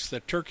reports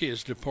that Turkey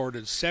has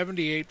deported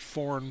 78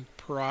 foreign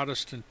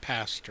Protestant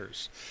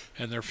pastors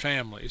and their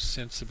families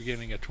since the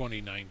beginning of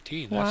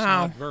 2019. That's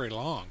not very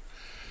long.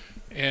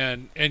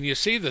 And you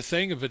see, the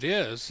thing of it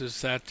is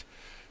that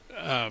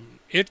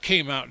it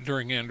came out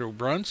during Andrew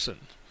Brunson,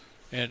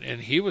 and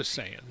he was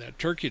saying that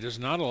Turkey does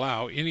not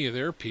allow any of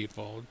their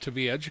people to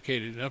be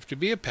educated enough to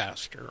be a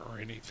pastor or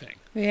anything.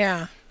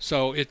 Yeah.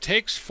 So it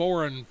takes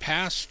foreign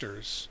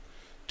pastors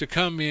to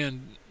come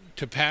in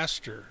to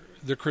pastor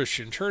the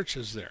Christian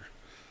churches there.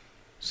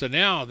 So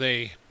now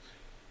this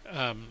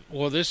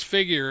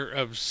figure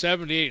of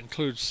 78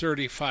 includes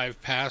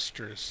 35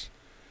 pastors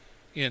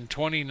in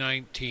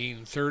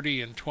 2019,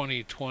 30 in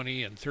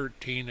 2020, and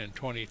 13 in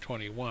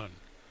 2021.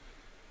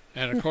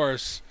 And of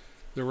course,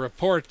 the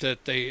report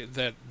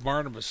that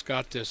Barnabas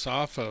got this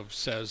off of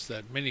says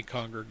that many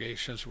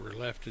congregations were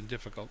left in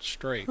difficult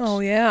straits.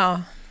 Oh,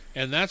 yeah.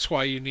 And that's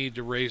why you need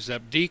to raise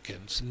up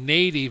deacons,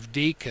 native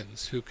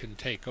deacons who can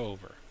take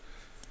over.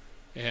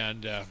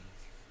 And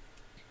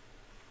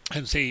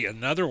see,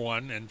 another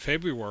one in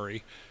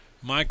February,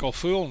 Michael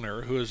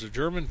Fulner, who is a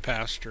German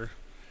pastor,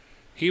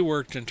 he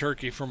worked in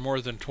Turkey for more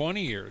than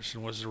 20 years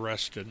and was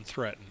arrested and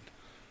threatened.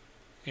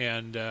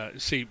 And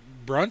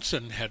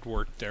Brunson had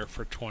worked there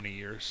for 20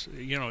 years.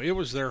 It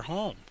was their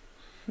home.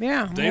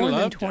 Yeah, they more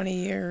loved than 20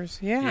 years.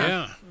 Yeah.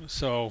 Yeah.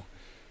 So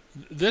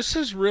this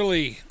is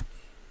really,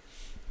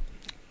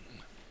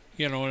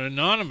 an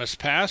anonymous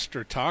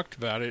pastor talked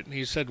about it, and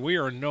he said, we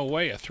are in no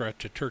way a threat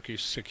to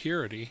Turkey's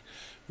security.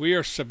 We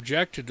are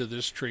subjected to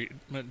this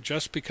treatment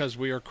just because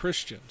we are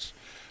Christians.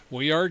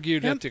 We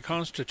argued at the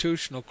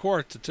Constitutional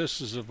Court that this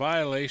is a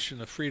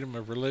violation of freedom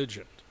of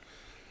religion.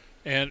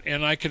 And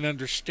I can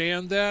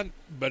understand that,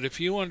 but if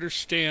you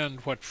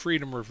understand what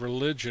freedom of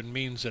religion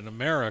means in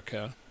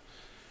America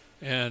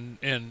and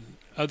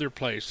other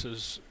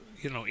places,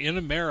 in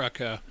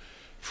America,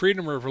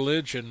 freedom of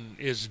religion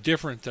is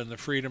different than the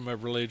freedom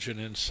of religion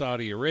in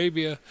Saudi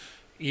Arabia,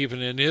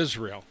 even in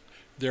Israel.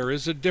 There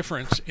is a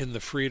difference in the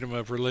freedom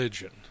of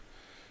religion.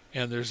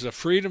 And there's a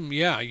freedom,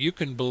 you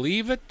can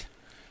believe it,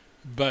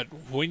 but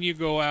when you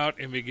go out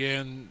and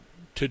begin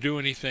to do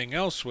anything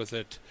else with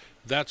it,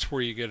 that's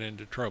where you get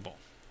into trouble.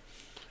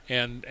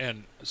 And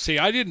see,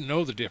 I didn't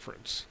know the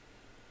difference.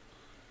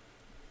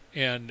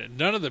 And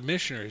none of the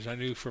missionaries I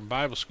knew from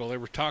Bible school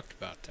ever talked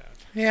about that.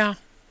 Yeah.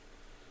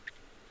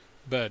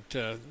 But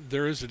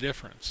there is a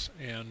difference.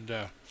 And,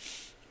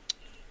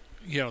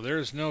 there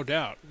is no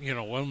doubt.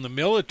 When the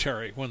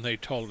military, when they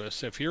told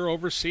us, if you're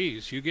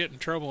overseas, you get in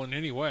trouble in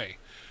any way,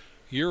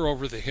 you're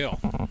over the hill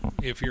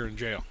if you're in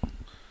jail.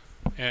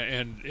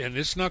 And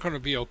it's not going to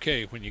be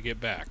okay when you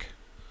get back,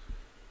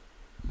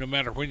 no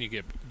matter when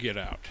you get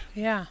out.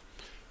 Yeah.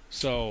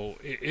 So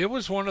it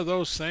was one of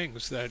those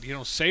things that,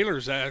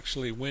 sailors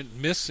actually went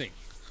missing.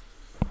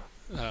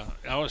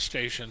 I was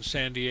stationed in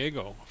San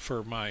Diego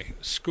for my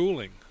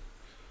schooling,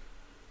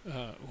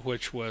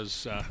 which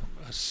was a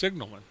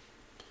signalman.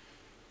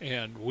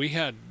 And we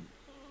had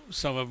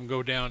some of them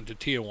go down to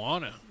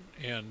Tijuana.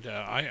 And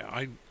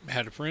I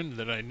had a friend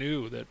that I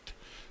knew that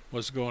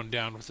was going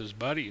down with his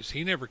buddies.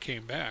 He never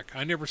came back.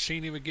 I never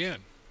seen him again.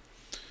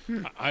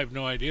 I have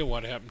no idea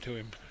what happened to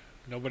him.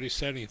 Nobody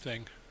said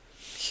anything.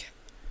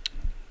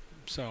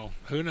 So,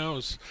 who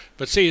knows?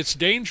 But see, it's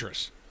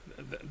dangerous.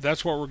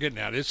 That's what we're getting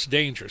at. It's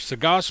dangerous. The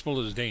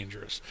gospel is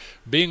dangerous.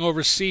 Being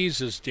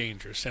overseas is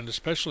dangerous, and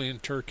especially in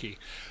Turkey.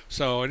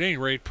 So, at any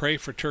rate, pray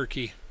for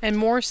Turkey. And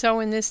more so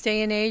in this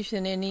day and age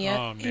than any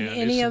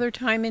other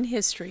time in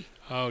history.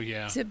 Oh,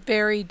 yeah. It's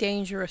very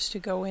dangerous to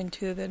go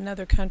into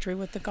another country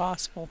with the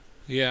gospel.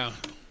 Yeah.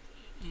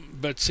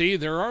 But see,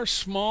 there are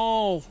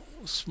small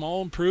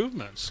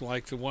improvements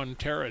like the one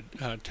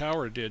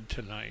Tower did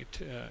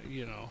tonight.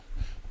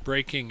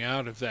 Breaking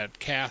out of that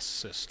caste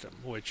system,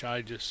 which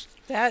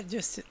that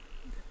just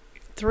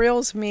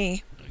thrills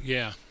me.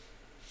 Yeah.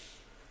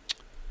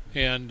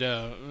 And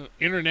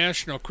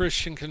International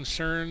Christian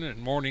Concern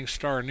and Morning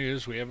Star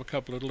News, we have a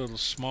couple of little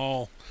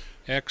small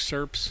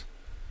excerpts.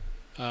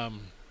 You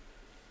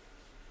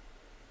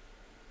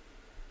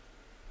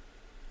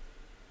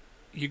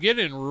get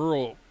in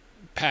rural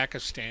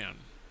Pakistan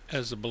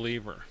as a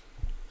believer,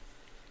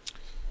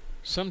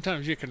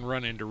 sometimes you can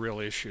run into real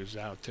issues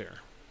out there.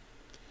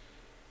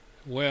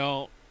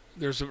 Well,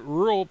 there's a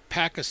rural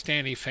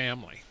Pakistani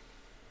family,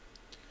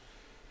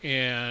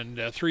 and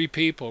 3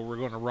 people were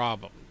going to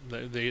rob them.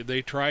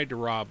 They tried to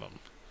rob them.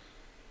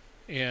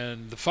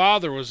 And the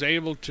father was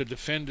able to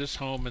defend his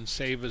home and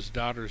save his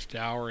daughter's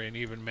dowry, and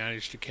even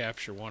managed to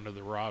capture one of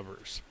the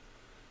robbers.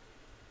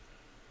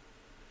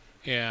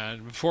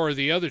 And before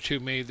the other 2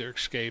 made their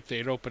escape, they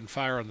had opened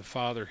fire on the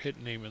father,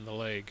 hitting him in the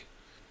leg.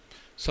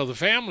 So the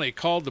family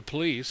called the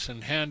police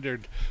and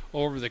handed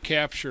over the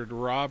captured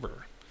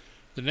robber.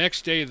 The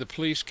next day, the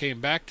police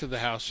came back to the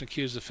house and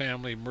accused the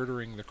family of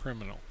murdering the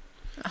criminal.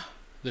 Oh.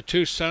 The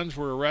 2 sons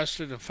were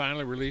arrested and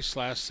finally released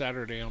last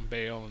Saturday on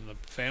bail, and the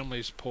family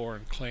is poor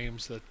and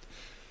claims that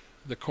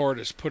the court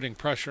is putting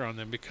pressure on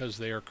them because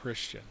they are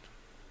Christian.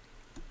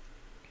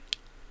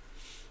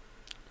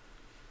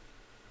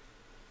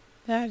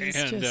 That is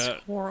just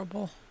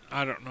horrible.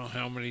 I don't know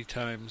how many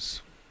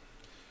times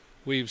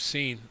we've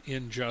seen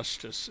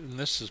injustice, and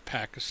this is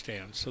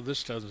Pakistan, so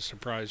this doesn't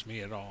surprise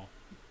me at all.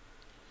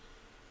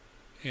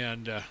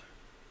 And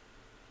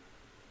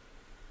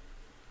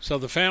so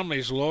the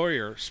family's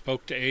lawyer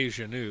spoke to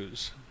Asia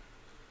News.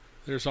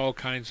 There's all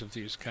kinds of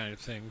these kind of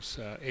things,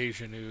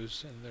 Asia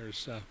News, and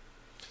there's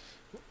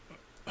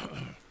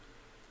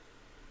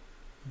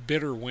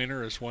Bitter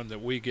Winter is one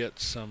that we get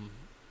some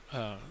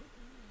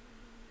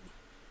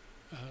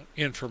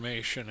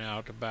information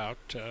out about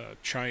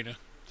China.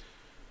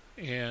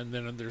 And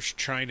then there's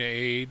China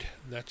Aid.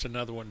 That's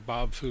another one,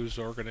 Bob Fu's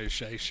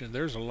organization.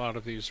 There's a lot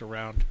of these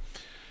around.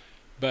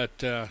 But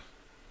the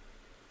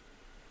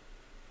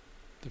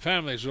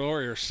family's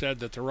lawyer said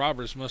that the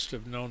robbers must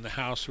have known the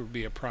house would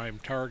be a prime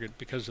target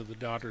because of the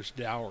daughter's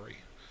dowry.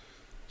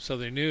 So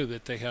they knew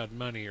that they had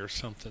money or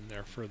something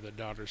there for the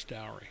daughter's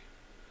dowry.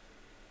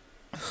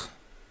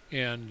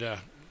 And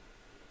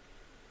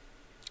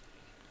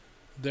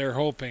they're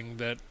hoping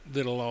that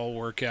it'll all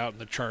work out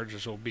and the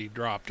charges will be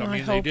dropped. I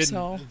mean, they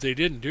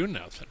didn't do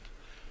nothing.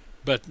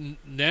 But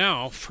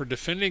now, for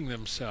defending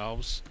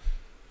themselves,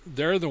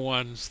 they're the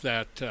ones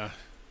that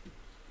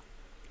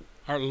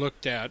are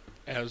looked at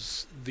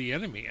as the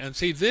enemy. And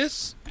see,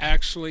 this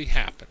actually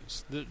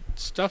happens.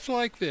 Stuff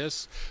like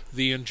this,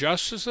 the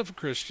injustice of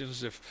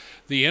Christians, if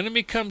the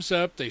enemy comes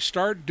up, they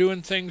start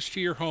doing things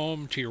to your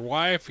home, to your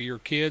wife, or your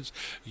kids,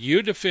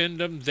 you defend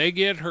them, they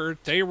get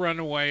hurt, they run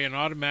away, and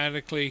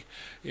automatically,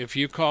 if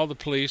you call the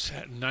police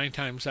 9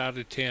 times out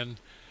of 10,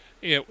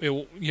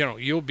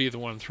 you'll be the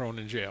one thrown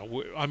in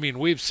jail. I mean,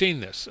 we've seen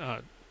this,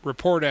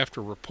 report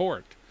after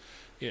report.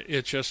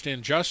 It's just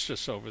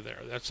injustice over there.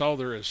 That's all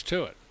there is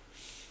to it.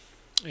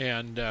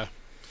 And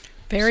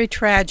very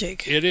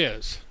tragic. It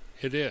is.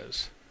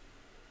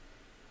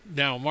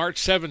 Now, March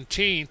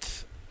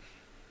 17th,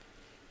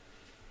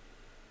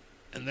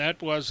 and that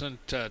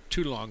wasn't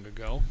too long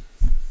ago.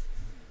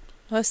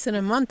 Less than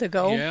a month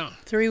ago. Yeah.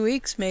 3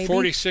 weeks, maybe.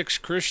 46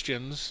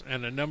 Christians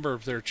and a number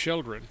of their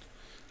children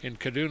in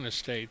Kaduna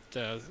State,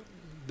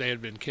 they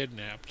had been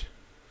kidnapped.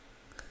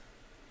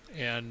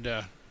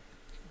 And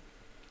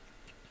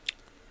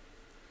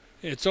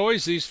it's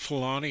always these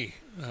Fulani.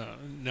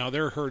 Now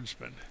they're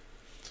herdsmen,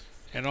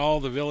 and all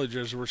the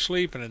villagers were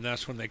sleeping, and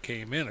that's when they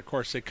came in. Of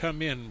course, they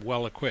come in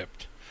well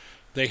equipped.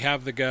 They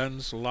have the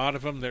guns. A lot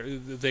of them,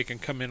 they can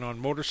come in on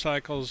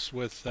motorcycles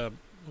with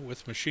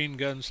machine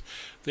guns.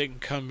 They can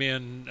come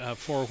in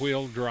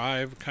 4-wheel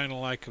drive, kind of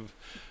like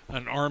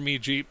an army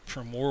jeep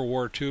from World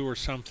War II or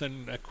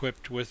something,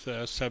 equipped with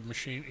a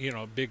submachine,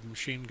 a big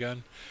machine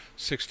gun,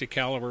 60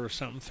 caliber or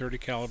something, 30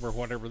 caliber,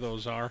 whatever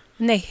those are.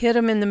 And they hit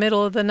them in the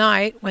middle of the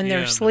night when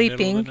they're sleeping. In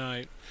the middle of the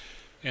night.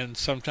 And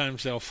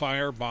sometimes they'll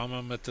firebomb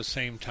them at the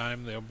same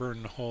time. They'll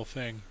burn the whole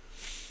thing.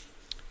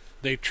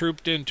 They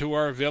trooped into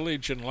our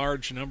village in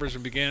large numbers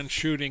and began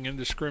shooting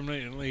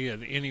indiscriminately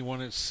at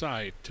anyone in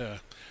sight.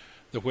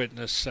 The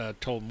witness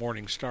told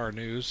Morning Star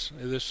News.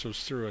 This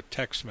was through a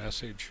text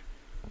message.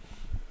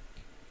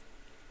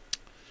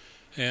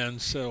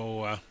 And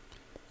so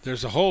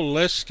there's a whole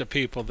list of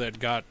people that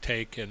got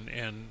taken.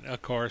 And,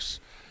 of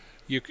course,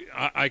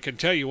 I can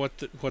tell you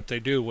what they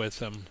do with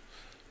them.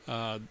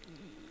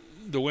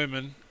 The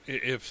women,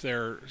 if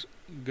they're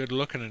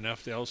good-looking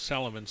enough, they'll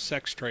sell them in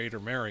sex trade or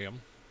marry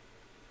them.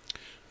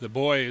 The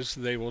boys,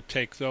 they will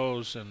take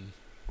those and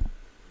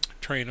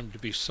train them to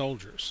be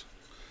soldiers.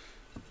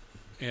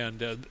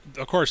 And,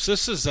 of course,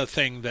 this is a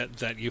thing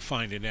that you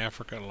find in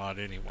Africa a lot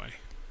anyway.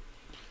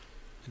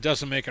 It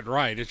doesn't make it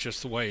right. It's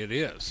just the way it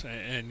is.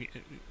 And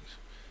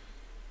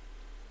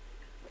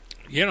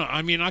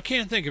I mean, I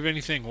can't think of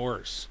anything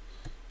worse.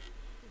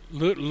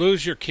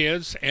 Lose your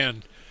kids,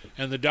 and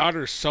the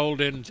daughter's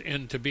sold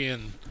into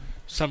being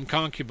some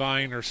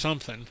concubine or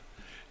something,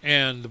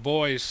 and the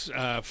boy's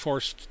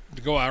forced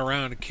to go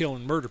around and kill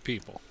and murder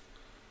people.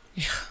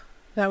 Yeah,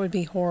 that would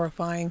be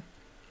horrifying.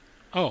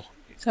 Oh.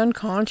 It's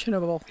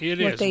unconscionable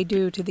what they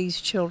do to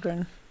these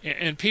children.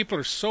 And people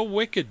are so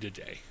wicked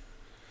today.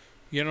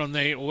 And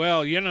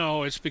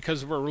it's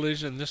because of our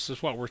religion, this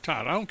is what we're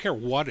taught. I don't care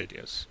what it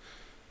is.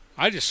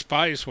 I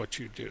despise what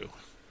you do.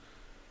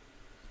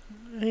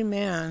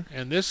 Amen.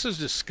 And this is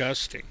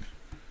disgusting.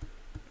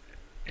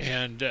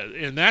 And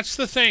that's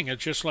the thing.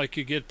 It's just like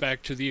you get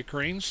back to the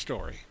Ukraine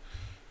story.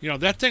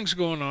 That thing's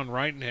going on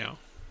right now.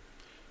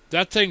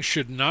 That thing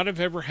should not have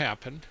ever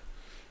happened.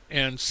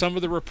 And some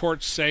of the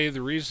reports say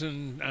the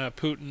reason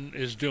Putin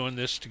is doing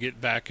this to get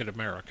back at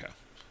America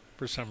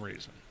for some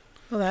reason.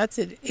 Well, that's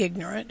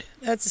ignorant.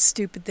 That's a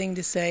stupid thing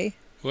to say.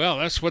 Well,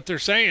 that's what they're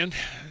saying,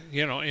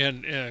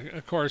 and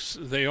of course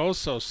they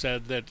also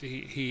said that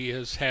he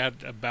has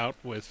had a bout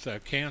with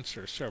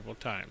cancer several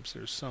times.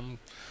 There's some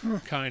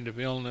kind of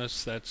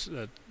illness that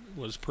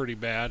was pretty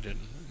bad, and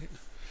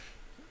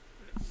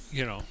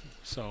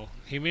so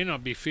he may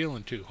not be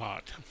feeling too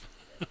hot.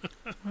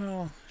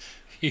 Well,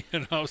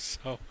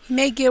 so he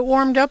may get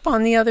warmed up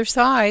on the other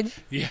side.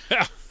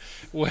 Yeah.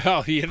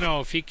 Well,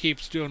 if he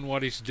keeps doing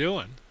what he's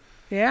doing.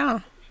 Yeah.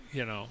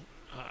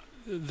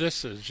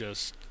 This is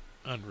just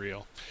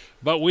unreal.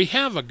 But we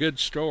have a good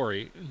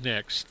story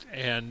next,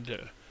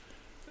 and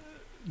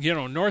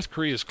North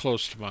Korea is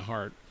close to my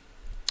heart.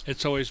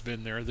 It's always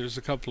been there. There's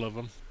a couple of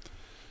them.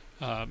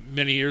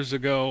 Many years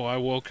ago, I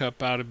woke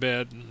up out of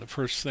bed, and the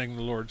first thing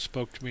the Lord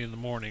spoke to me in the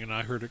morning, and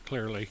I heard it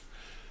clearly,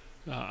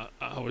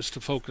 I was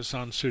to focus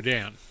on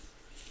Sudan.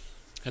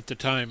 At the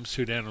time,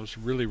 Sudan was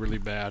really, really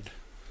bad.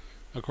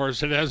 Of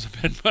course, it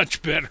hasn't been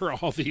much better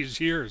all these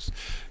years.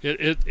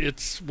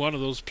 It's one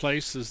of those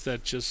places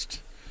that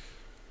just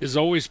is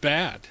always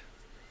bad.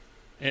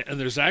 And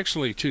there's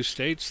actually 2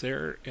 states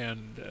there,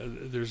 and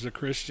there's the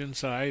Christian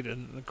side,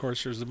 and of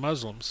course there's the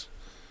Muslims.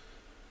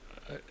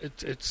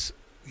 It's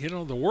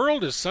the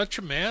world is such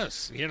a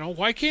mess.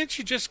 Why can't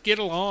you just get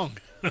along?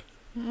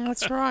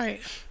 That's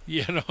right.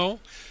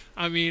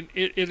 I mean,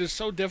 it is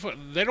so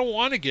difficult. They don't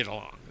want to get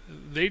along.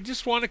 They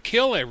just want to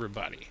kill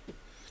everybody.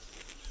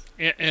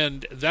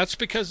 And that's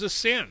because of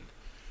sin.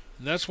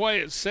 And that's why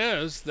it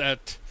says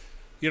that,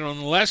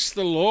 unless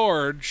the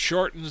Lord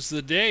shortens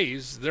the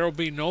days, there will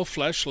be no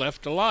flesh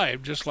left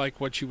alive, just like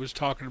what you was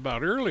talking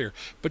about earlier.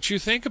 But you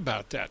think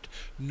about that.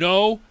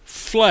 No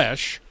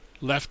flesh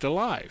left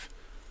alive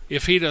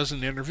if he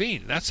doesn't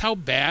intervene. That's how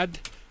bad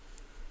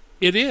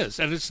it is.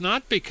 And it's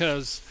not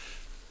because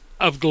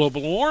of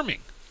global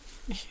warming.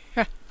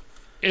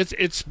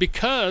 It's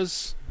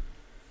because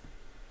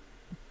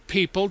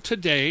people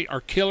today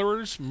are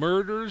killers,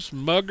 murderers,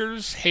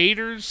 muggers,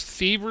 haters,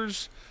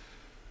 thievers.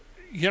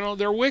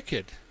 They're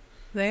wicked.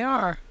 They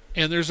are.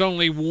 And there's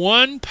only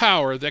one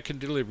power that can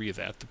deliver you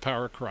that, the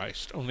power of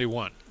Christ. Only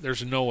one.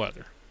 There's no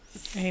other.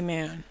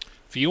 Amen.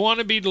 If you want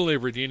to be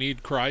delivered, you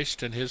need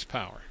Christ and his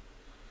power.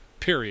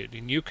 Period.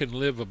 And you can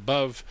live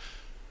above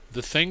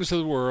the things of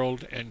the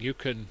world, and you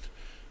can,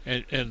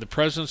 and the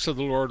presence of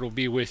the Lord will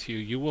be with you.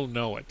 You will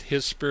know it.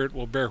 His Spirit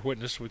will bear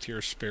witness with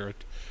your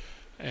spirit.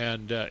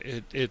 And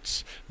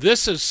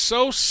this is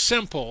so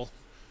simple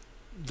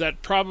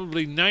that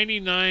probably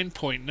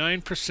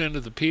 99.9%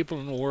 of the people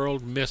in the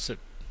world miss it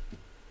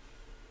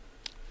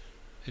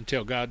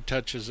until God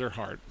touches their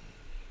heart.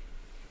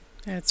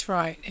 That's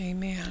right.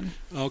 Amen.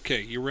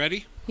 Okay, you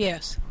ready?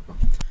 Yes.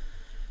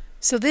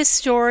 So this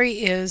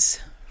story is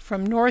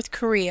from North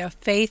Korea,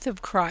 Faith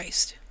of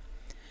Christ.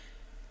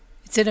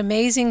 It's an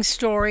amazing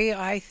story.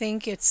 I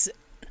think it's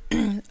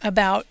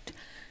about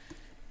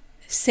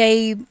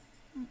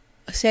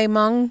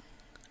Sae-Mung,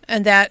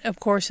 and that, of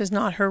course, is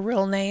not her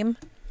real name.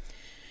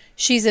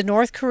 She's a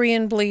North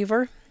Korean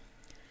believer,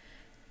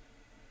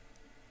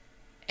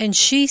 and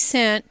she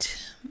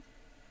sent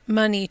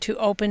money to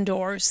Open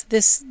Doors.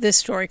 This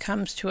story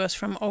comes to us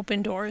from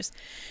Open Doors.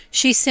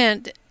 She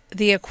sent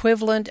the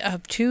equivalent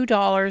of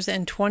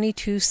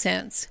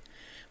 $2.22,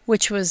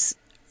 which was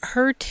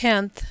her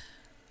tenth,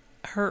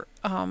 her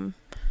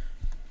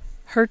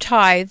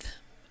tithe,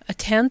 a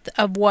tenth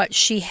of what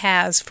she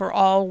has for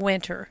all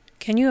winter.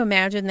 Can you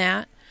imagine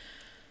that?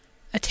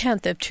 A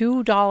tenth of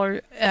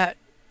 $2.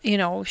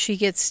 She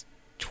gets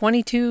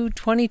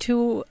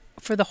 $22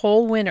 for the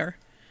whole winter.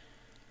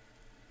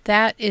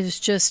 That is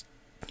just,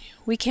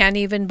 we can't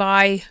even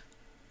buy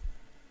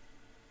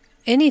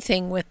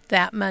anything with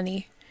that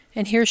money.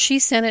 And here she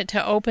sent it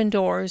to Open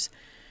Doors.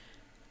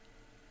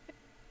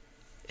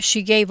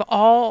 She gave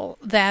all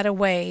that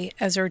away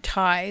as her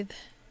tithe,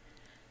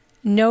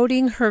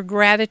 noting her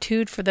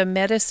gratitude for the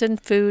medicine,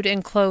 food,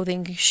 and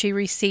clothing she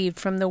received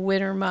from the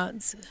winter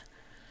months.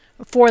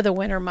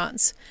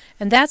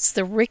 And that's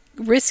the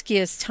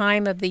riskiest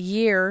time of the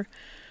year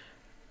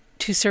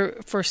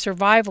for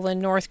survival in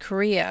North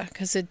Korea,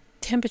 because the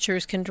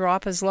temperatures can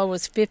drop as low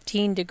as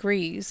 15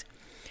 degrees.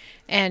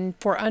 And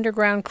for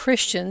underground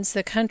Christians,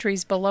 the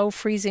country's below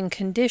freezing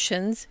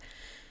conditions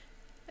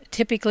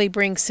typically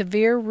bring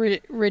severe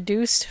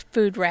reduced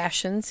food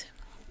rations,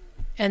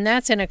 and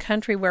that's in a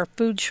country where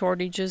food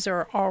shortages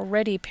are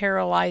already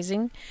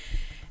paralyzing,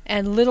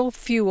 and little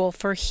fuel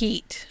for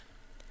heat.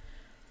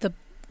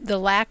 The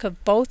lack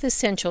of both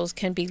essentials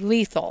can be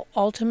lethal,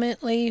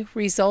 ultimately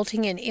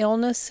resulting in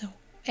illness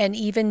and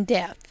even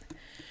death.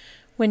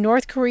 When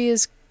North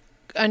Korea's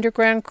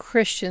underground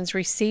Christians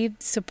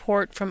received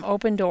support from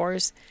Open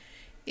Doors,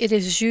 it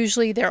is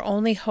usually their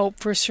only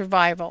hope for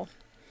survival.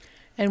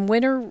 And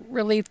winter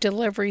relief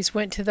deliveries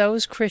went to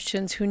those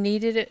Christians who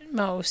needed it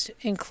most,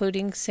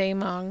 including Se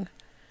Mung.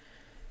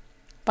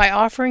 By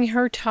offering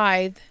her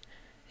tithe,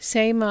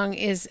 Se Mung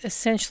is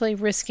essentially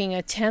risking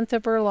a tenth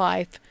of her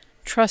life,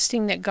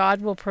 trusting that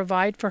God will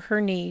provide for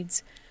her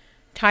needs.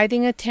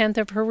 Tithing a tenth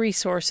of her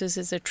resources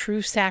is a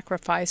true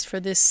sacrifice for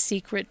this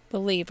secret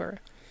believer.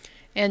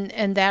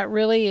 And that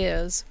really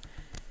is.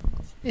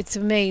 It's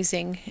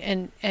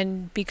amazing.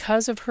 And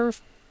because of her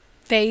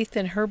faith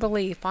and her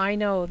belief, I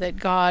know that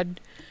God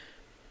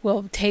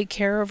will take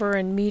care of her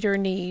and meet her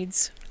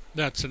needs.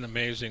 That's an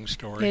amazing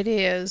story. It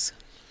is.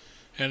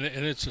 And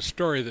it's a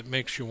story that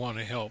makes you want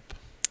to help.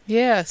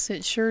 Yes,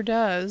 it sure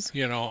does.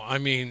 You know, I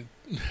mean,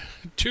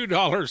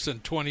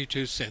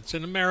 $2.22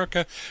 in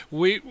America.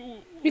 You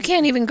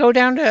can't even go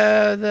down to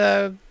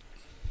the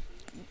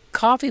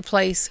coffee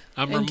place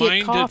and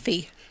get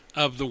coffee.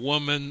 Of the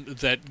woman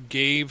that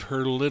gave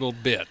her little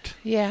bit.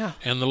 Yeah.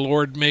 And the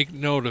Lord make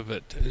note of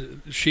it.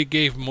 She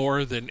gave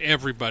more than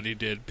everybody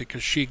did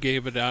because she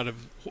gave it out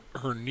of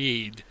her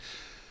need.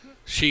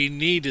 She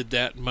needed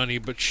that money,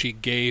 but she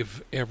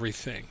gave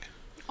everything.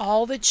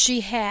 All that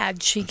she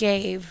had, she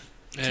gave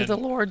to the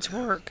Lord's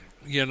work.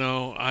 You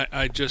know,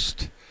 I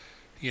just,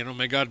 you know,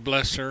 may God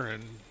bless her.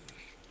 And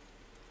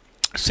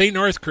see,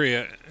 North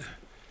Korea,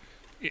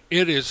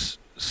 it is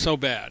so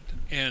bad.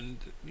 And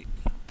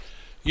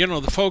you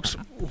know, the folks,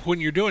 when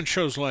you're doing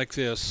shows like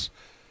this,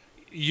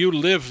 you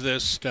live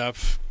this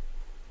stuff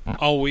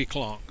all week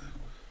long,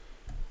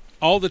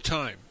 all the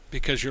time,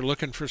 because you're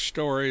looking for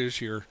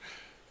stories, you're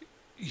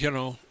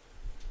dealing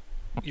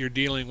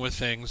with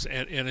things,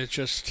 and it's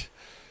just,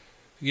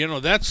 you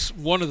know, that's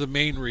one of the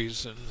main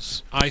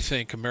reasons I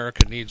think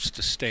America needs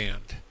to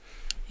stand.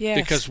 Yes.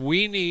 Because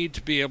we need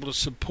to be able to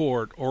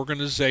support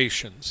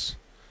organizations,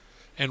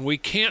 and we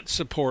can't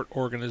support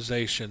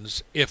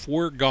organizations if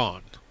we're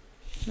gone.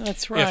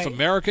 That's right. If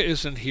America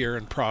isn't here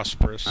and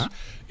prosperous,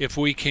 if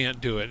we can't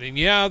do it. And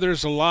yeah,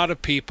 there's a lot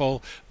of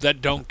people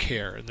that don't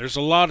care, and there's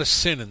a lot of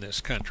sin in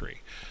this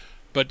country.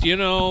 But, you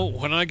know,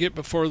 when I get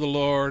before the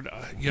Lord,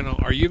 you know,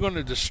 are you going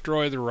to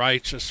destroy the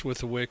righteous with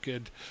the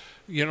wicked?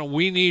 You know,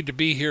 we need to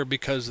be here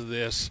because of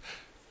this.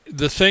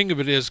 The thing of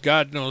it is,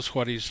 God knows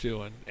what he's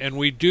doing, and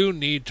we do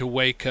need to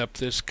wake up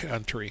this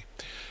country.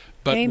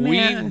 But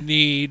Amen. We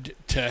need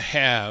to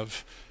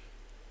have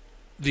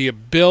the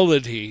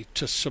ability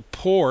to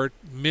support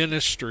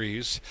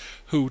ministries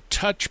who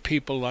touch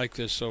people like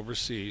this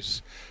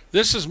overseas.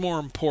 This is more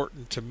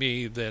important to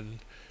me than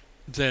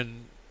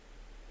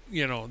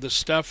you know, the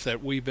stuff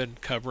that we've been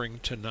covering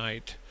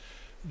tonight,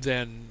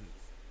 than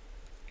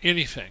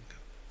anything.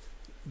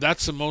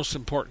 That's the most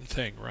important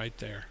thing right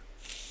there.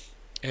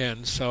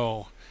 And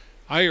so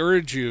I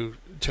urge you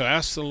to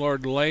ask the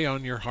Lord to lay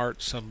on your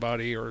heart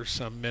somebody or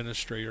some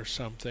ministry or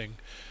something,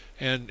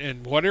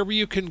 and whatever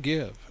you can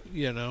give,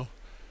 you know,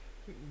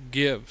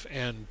 give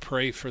and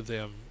pray for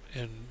them,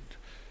 and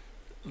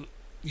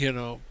you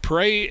know,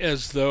 pray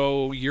as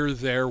though you're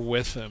there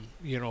with them.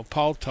 You know,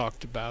 Paul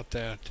talked about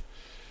that.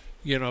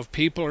 You know, if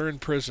people are in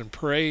prison,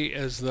 pray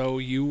as though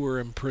you were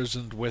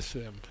imprisoned with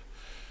them,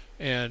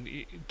 and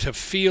to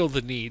feel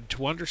the need,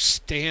 to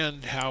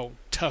understand how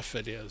tough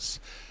it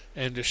is,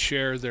 and to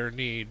share their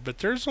need. But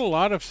there's a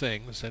lot of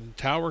things, and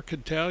Tower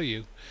could tell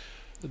you,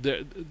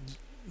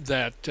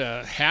 that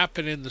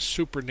happen in the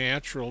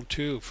supernatural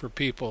too for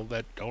people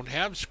that don't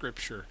have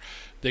Scripture.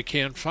 They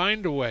can't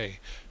find a way,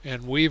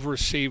 and we've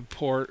received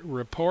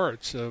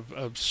reports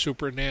of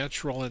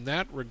supernatural in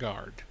that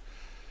regard.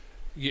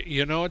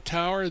 You know,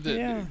 Tower,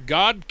 that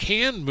God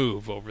can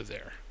move over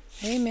there.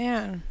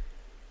 Amen.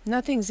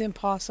 Nothing's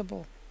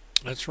impossible.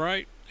 That's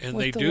right, and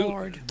with the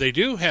Lord. They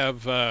do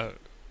have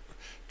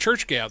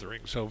church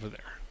gatherings over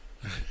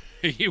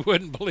there. You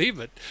wouldn't believe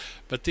it,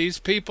 but these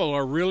people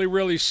are really,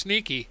 really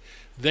sneaky.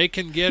 They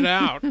can get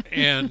out,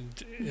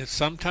 and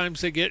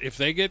sometimes if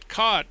they get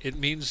caught, it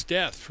means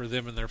death for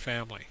them and their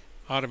family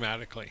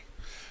automatically.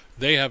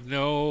 They have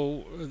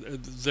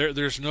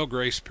there's no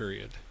grace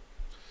period.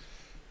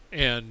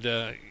 And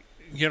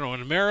you know,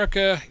 in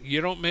America,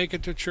 you don't make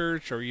it to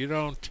church, or you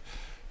don't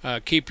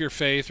keep your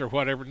faith or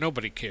whatever.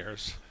 Nobody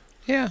cares.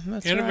 Yeah,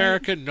 that's right. In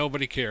America,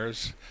 nobody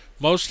cares.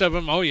 Most of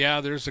them, oh yeah,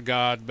 there's a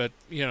God, but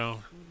you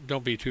know,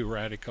 don't be too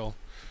radical.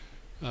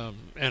 And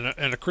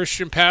a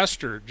Christian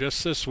pastor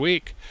just this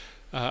week,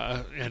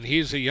 and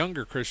he's a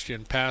younger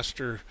Christian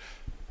pastor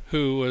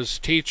who was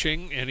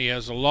teaching, and he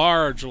has a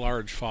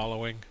large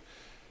following,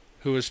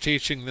 who is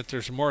teaching that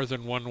there's more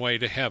than one way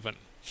to heaven.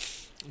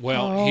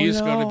 Well,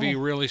 he's going to be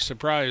really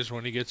surprised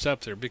when he gets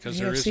up there, because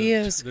Yes, he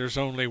is. There's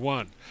only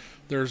one.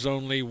 There's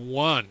only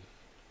one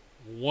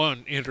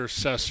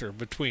intercessor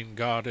between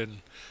God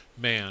and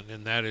man,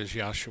 and that is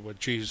Yahshua,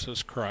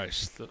 Jesus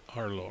Christ,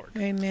 our Lord.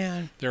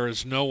 Amen. There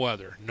is no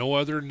other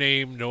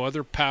name, no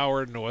other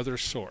power, no other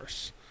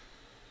source.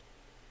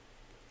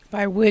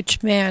 By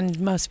which man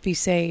must be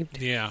saved.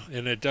 Yeah,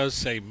 and it does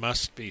say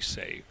must be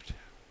saved.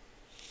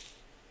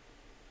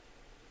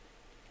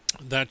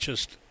 That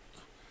just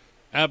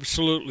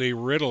absolutely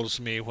riddles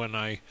me when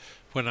I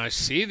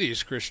see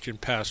these Christian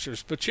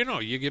pastors. But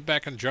you get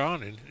back in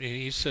John, and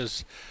he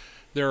says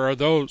there are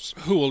those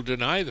who will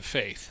deny the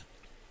faith.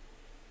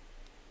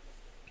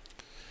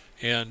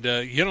 And,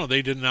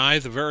 they deny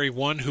the very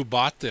one who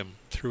bought them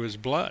through his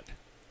blood.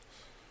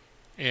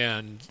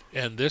 And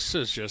this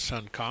is just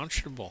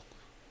unconscionable.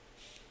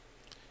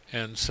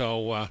 And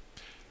so,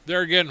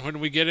 there again,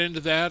 when we get into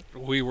that,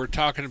 we were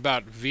talking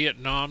about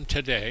Vietnam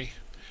Today,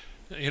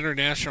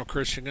 International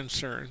Christian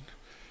Concern.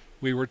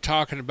 We were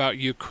talking about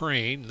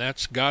Ukraine.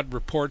 That's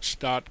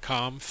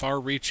GodReports.com, Far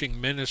Reaching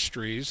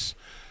Ministries,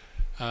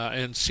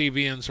 and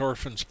CBN's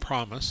Orphan's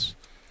Promise.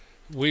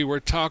 We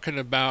were talking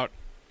about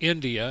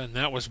India, and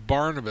that was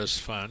Barnabas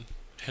Fund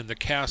and the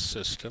caste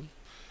system.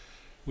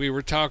 We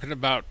were talking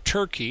about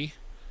Turkey,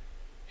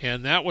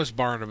 and that was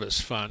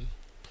Barnabas Fund,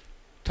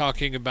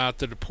 talking about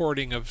the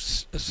deporting of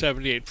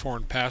 78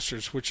 foreign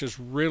pastors, which is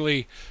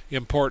really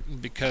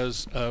important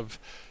because of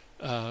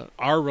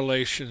our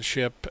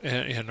relationship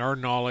and our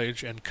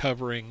knowledge and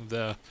covering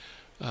the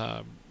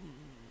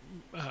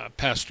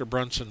Pastor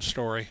Brunson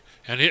story.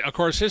 And of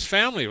course, his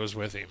family was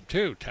with him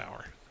too,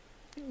 Tower.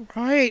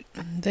 Right,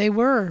 they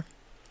were.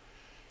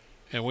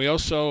 And we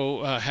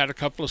also had a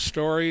couple of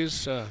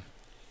stories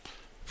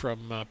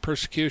from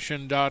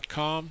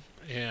persecution.com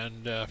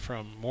and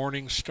from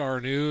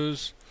Morningstar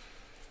News.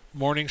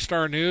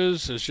 Morningstar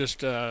News is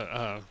just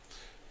a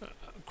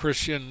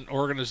Christian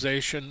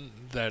organization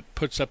that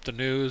puts up the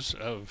news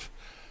of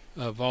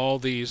all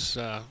these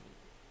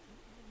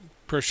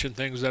Christian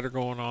things that are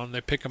going on. They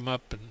pick them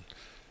up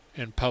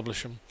and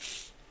publish them.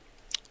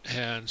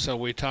 And so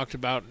we talked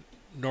about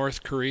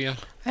North Korea.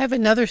 I have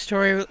another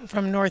story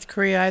from North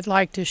Korea I'd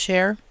like to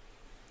share.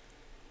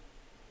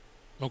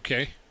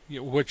 Okay.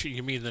 Which,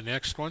 you mean the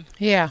next one?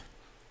 Yeah.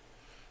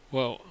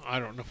 Well, I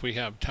don't know if we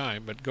have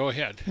time, but go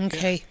ahead.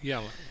 Okay.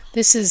 Yeah.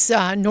 This is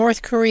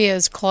North Korea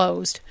is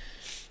closed.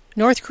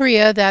 North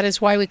Korea, that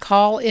is why we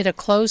call it a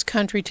closed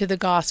country to the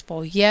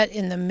gospel. Yet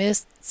in the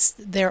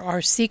midst there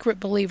are secret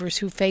believers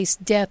who face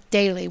death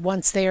daily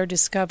once they are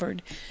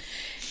discovered.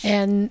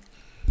 And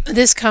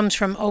this comes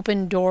from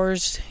Open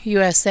Doors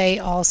USA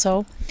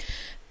also.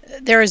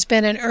 There has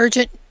been an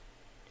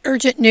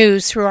urgent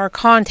news through our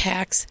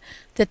contacts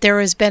that there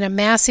has been a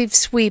massive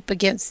sweep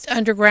against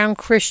underground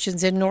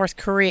Christians in North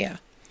Korea.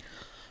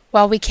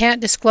 While we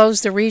can't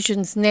disclose the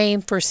region's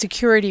name for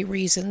security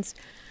reasons,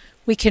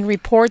 we can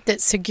report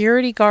that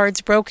security guards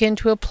broke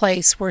into a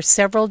place where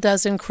several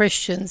dozen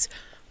Christians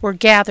were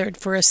gathered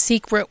for a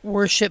secret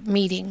worship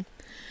meeting.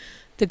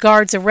 The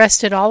guards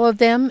arrested all of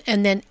them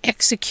and then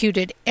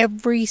executed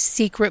every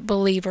secret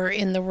believer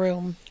in the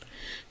room.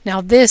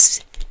 Now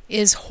this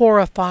is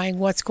horrifying,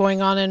 what's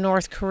going on in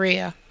North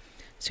Korea.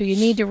 So you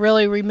need to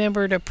really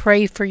remember to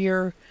pray for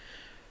your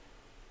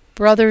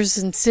brothers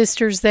and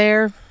sisters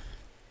there.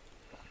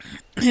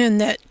 And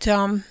that,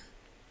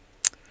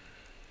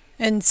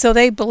 and so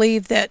they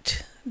believe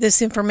that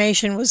this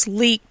information was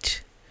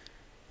leaked.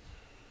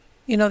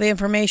 The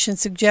information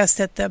suggests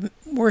that the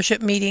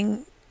worship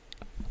meeting,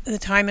 the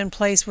time and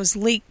place was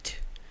leaked,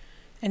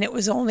 and it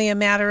was only a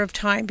matter of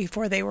time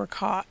before they were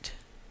caught.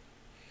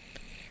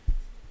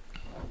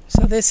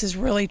 So this is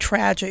really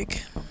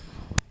tragic.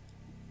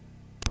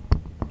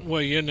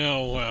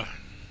 Well,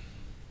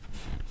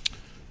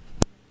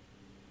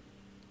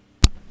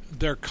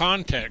 their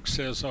context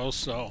says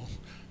also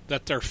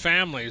that their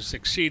families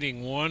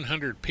exceeding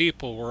 100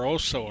 people were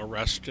also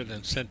arrested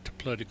and sent to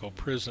political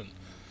prison,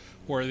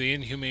 where the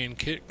inhumane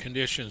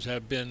conditions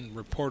have been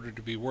reported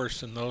to be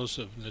worse than those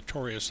of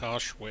notorious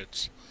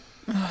Auschwitz.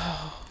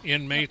 Oh.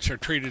 Inmates are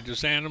treated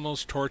as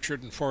animals,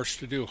 tortured, and forced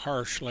to do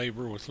harsh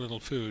labor with little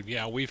food.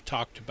 Yeah, we've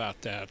talked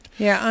about that.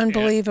 Yeah,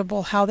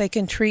 unbelievable how they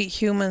can treat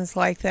humans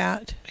like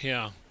that.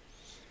 Yeah.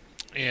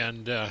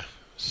 And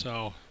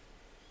so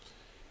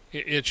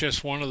it's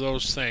just one of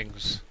those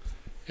things.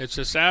 It's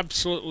just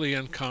absolutely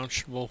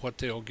unconscionable what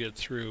they'll get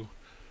through.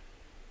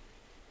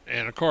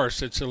 And, of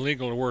course, it's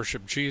illegal to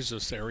worship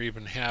Jesus there,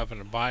 even having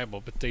a Bible,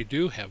 but they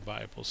do have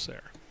Bibles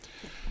there.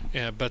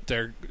 But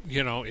they're,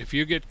 if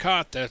you get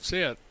caught, that's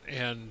it.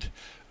 And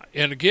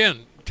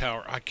again,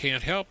 Tower, I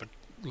can't help it.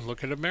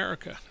 Look at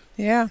America.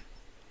 Yeah.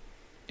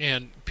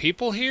 And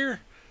people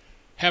here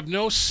have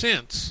no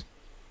sense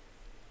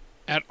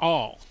at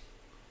all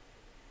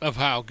of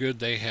how good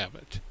they have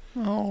it.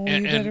 Oh,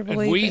 you better believe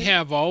and we it.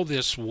 have all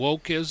this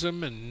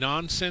wokeism and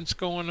nonsense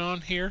going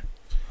on here.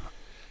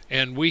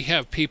 And we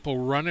have people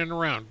running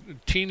around,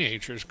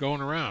 teenagers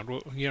going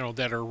around,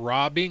 that are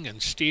robbing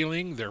and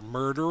stealing, they're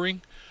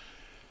murdering.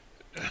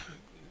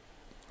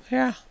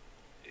 Yeah.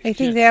 They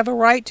think they have a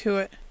right to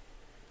it.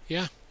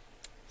 Yeah.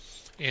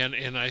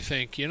 And I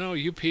think,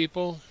 you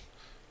people,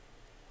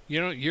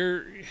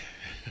 you're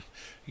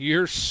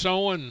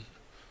sowing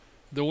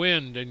the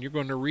wind and you're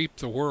going to reap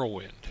the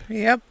whirlwind.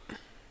 Yep.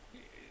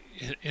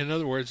 In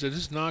other words, it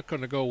is not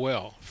going to go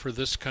well for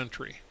this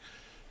country.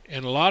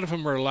 And a lot of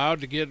them are allowed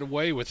to get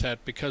away with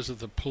that because of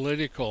the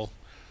political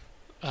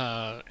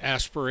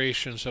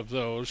aspirations of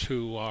those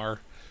who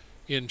are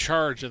in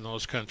charge in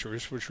those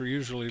countries, which are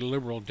usually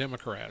liberal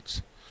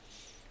Democrats,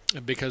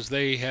 because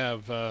they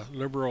have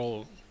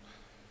liberal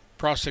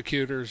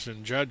prosecutors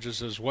and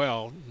judges as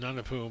well, none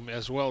of whom,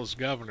 as well as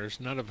governors,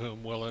 none of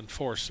whom will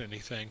enforce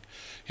anything.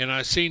 And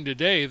I've seen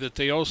today that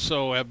they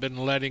also have been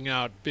letting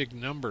out big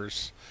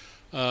numbers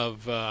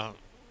of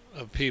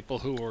people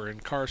who are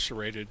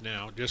incarcerated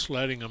now, just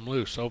letting them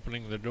loose,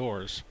 opening the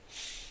doors.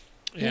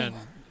 And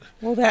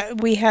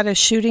that we had a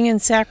shooting in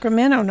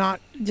Sacramento not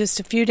just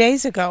a few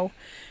days ago,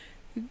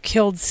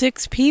 killed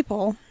 6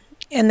 people,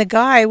 and the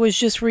guy was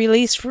just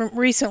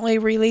recently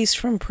released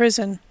from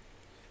prison.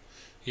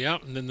 Yeah,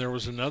 and then there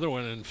was another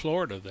one in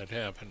Florida that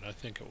happened, I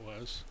think it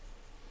was.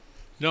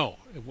 No,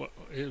 it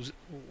was,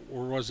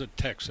 or was it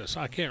Texas?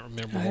 I can't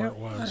remember where it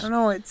was. I don't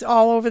know. It's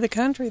all over the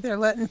country. They're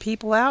letting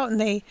people out, and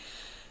they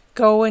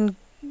go and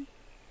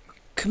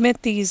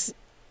commit these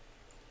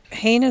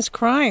heinous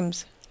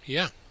crimes.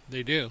 Yeah,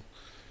 they do.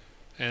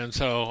 And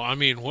so, I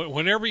mean,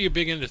 whenever you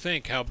begin to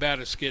think how bad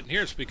it's getting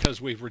here, it's because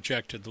we've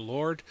rejected the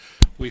Lord.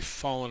 We've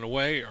fallen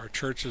away. Our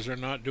churches are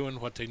not doing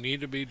what they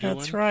need to be doing.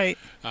 That's right.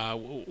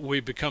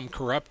 We've become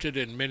corrupted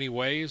in many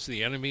ways.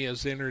 The enemy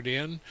has entered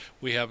in.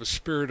 We have a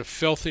spirit of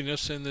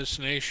filthiness in this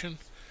nation,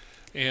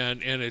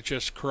 and it's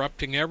just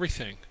corrupting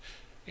everything.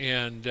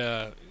 And,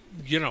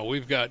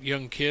 we've got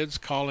young kids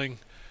calling,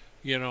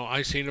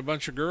 I seen a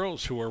bunch of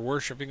girls who are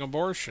worshiping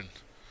abortion.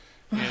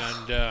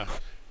 And,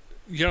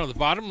 the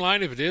bottom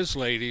line of it is,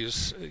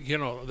 ladies,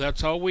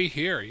 that's all we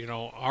hear.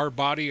 Our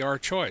body, our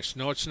choice.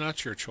 No, it's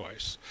not your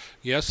choice.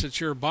 Yes, it's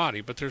your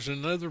body, but there's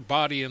another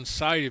body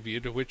inside of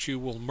you to which you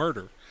will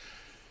murder.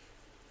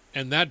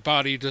 And that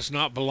body does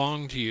not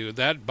belong to you.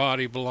 That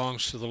body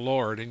belongs to the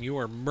Lord, and you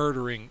are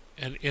murdering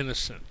an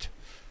innocent.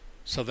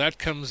 So that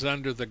comes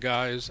under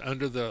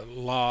the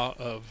law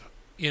of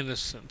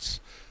innocence,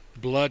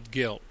 blood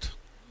guilt.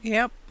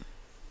 Yep.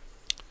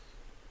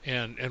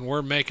 And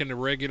we're making a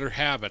regular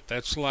habit.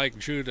 That's like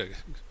Judah,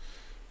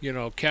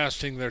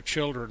 casting their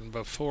children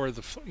before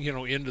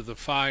into the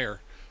fire.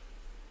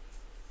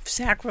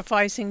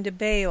 Sacrificing to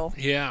Baal.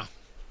 Yeah.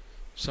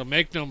 So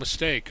make no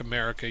mistake,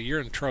 America, you're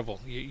in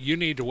trouble. You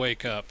need to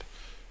wake up.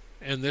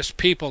 And this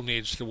people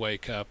needs to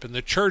wake up. And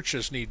the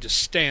churches need to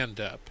stand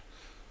up.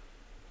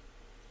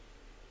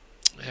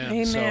 And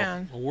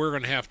Amen. So we're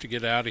going to have to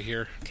get out of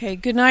here. Okay,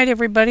 good night,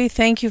 everybody.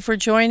 Thank you for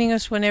joining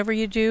us whenever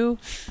you do.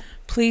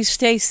 Please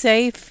stay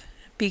safe.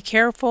 Be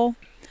careful.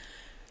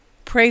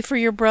 Pray for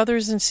your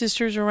brothers and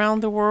sisters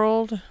around the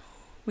world.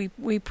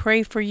 We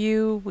pray for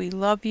you. We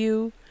love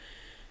you.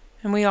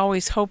 And we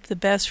always hope the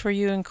best for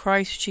you in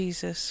Christ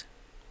Jesus.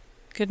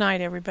 Good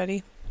night,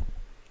 everybody.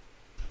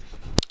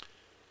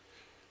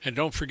 And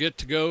don't forget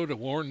to go to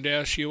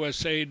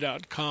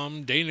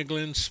warn-usa.com,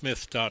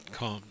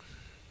 danaglennsmith.com.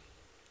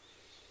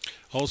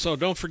 Also,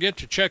 don't forget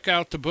to check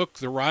out the book,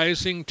 The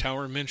Rising.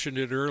 Tower mentioned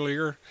it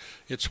earlier.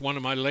 It's one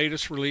of my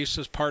latest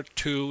releases, part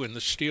 2 in the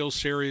Steel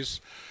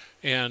series.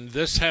 And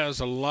this has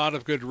a lot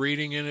of good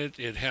reading in it.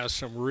 It has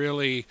some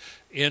really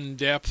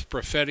in-depth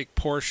prophetic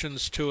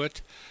portions to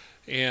it.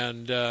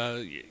 And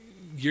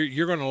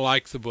you're going to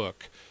like the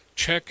book.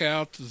 Check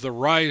out The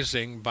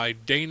Rising by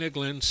Dana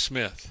Glenn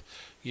Smith.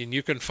 And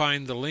you can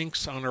find the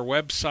links on our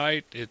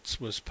website. It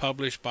was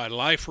published by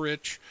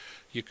LifeRich.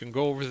 You can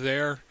go over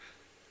there.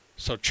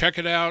 So check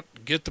it out,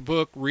 get the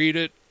book, read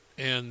it,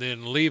 and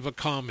then leave a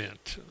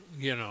comment,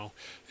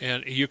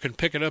 And you can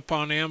pick it up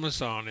on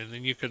Amazon, and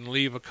then you can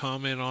leave a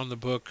comment on the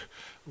book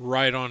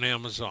right on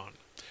Amazon.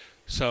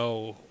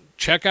 So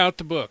check out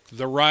the book,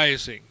 The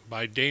Rising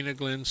by Dana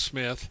Glenn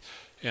Smith,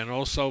 and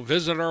also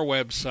visit our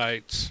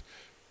websites.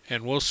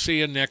 And we'll see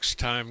you next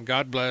time.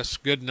 God bless.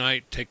 Good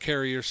night. Take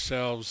care of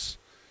yourselves.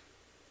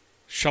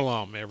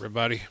 Shalom,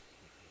 everybody.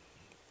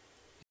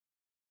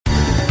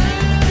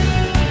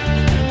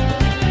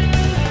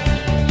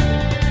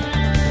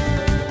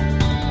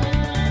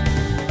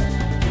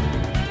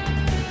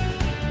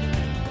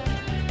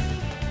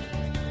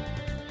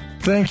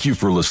 Thank you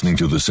for listening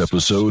to this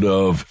episode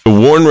of The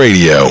Warn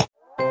Radio.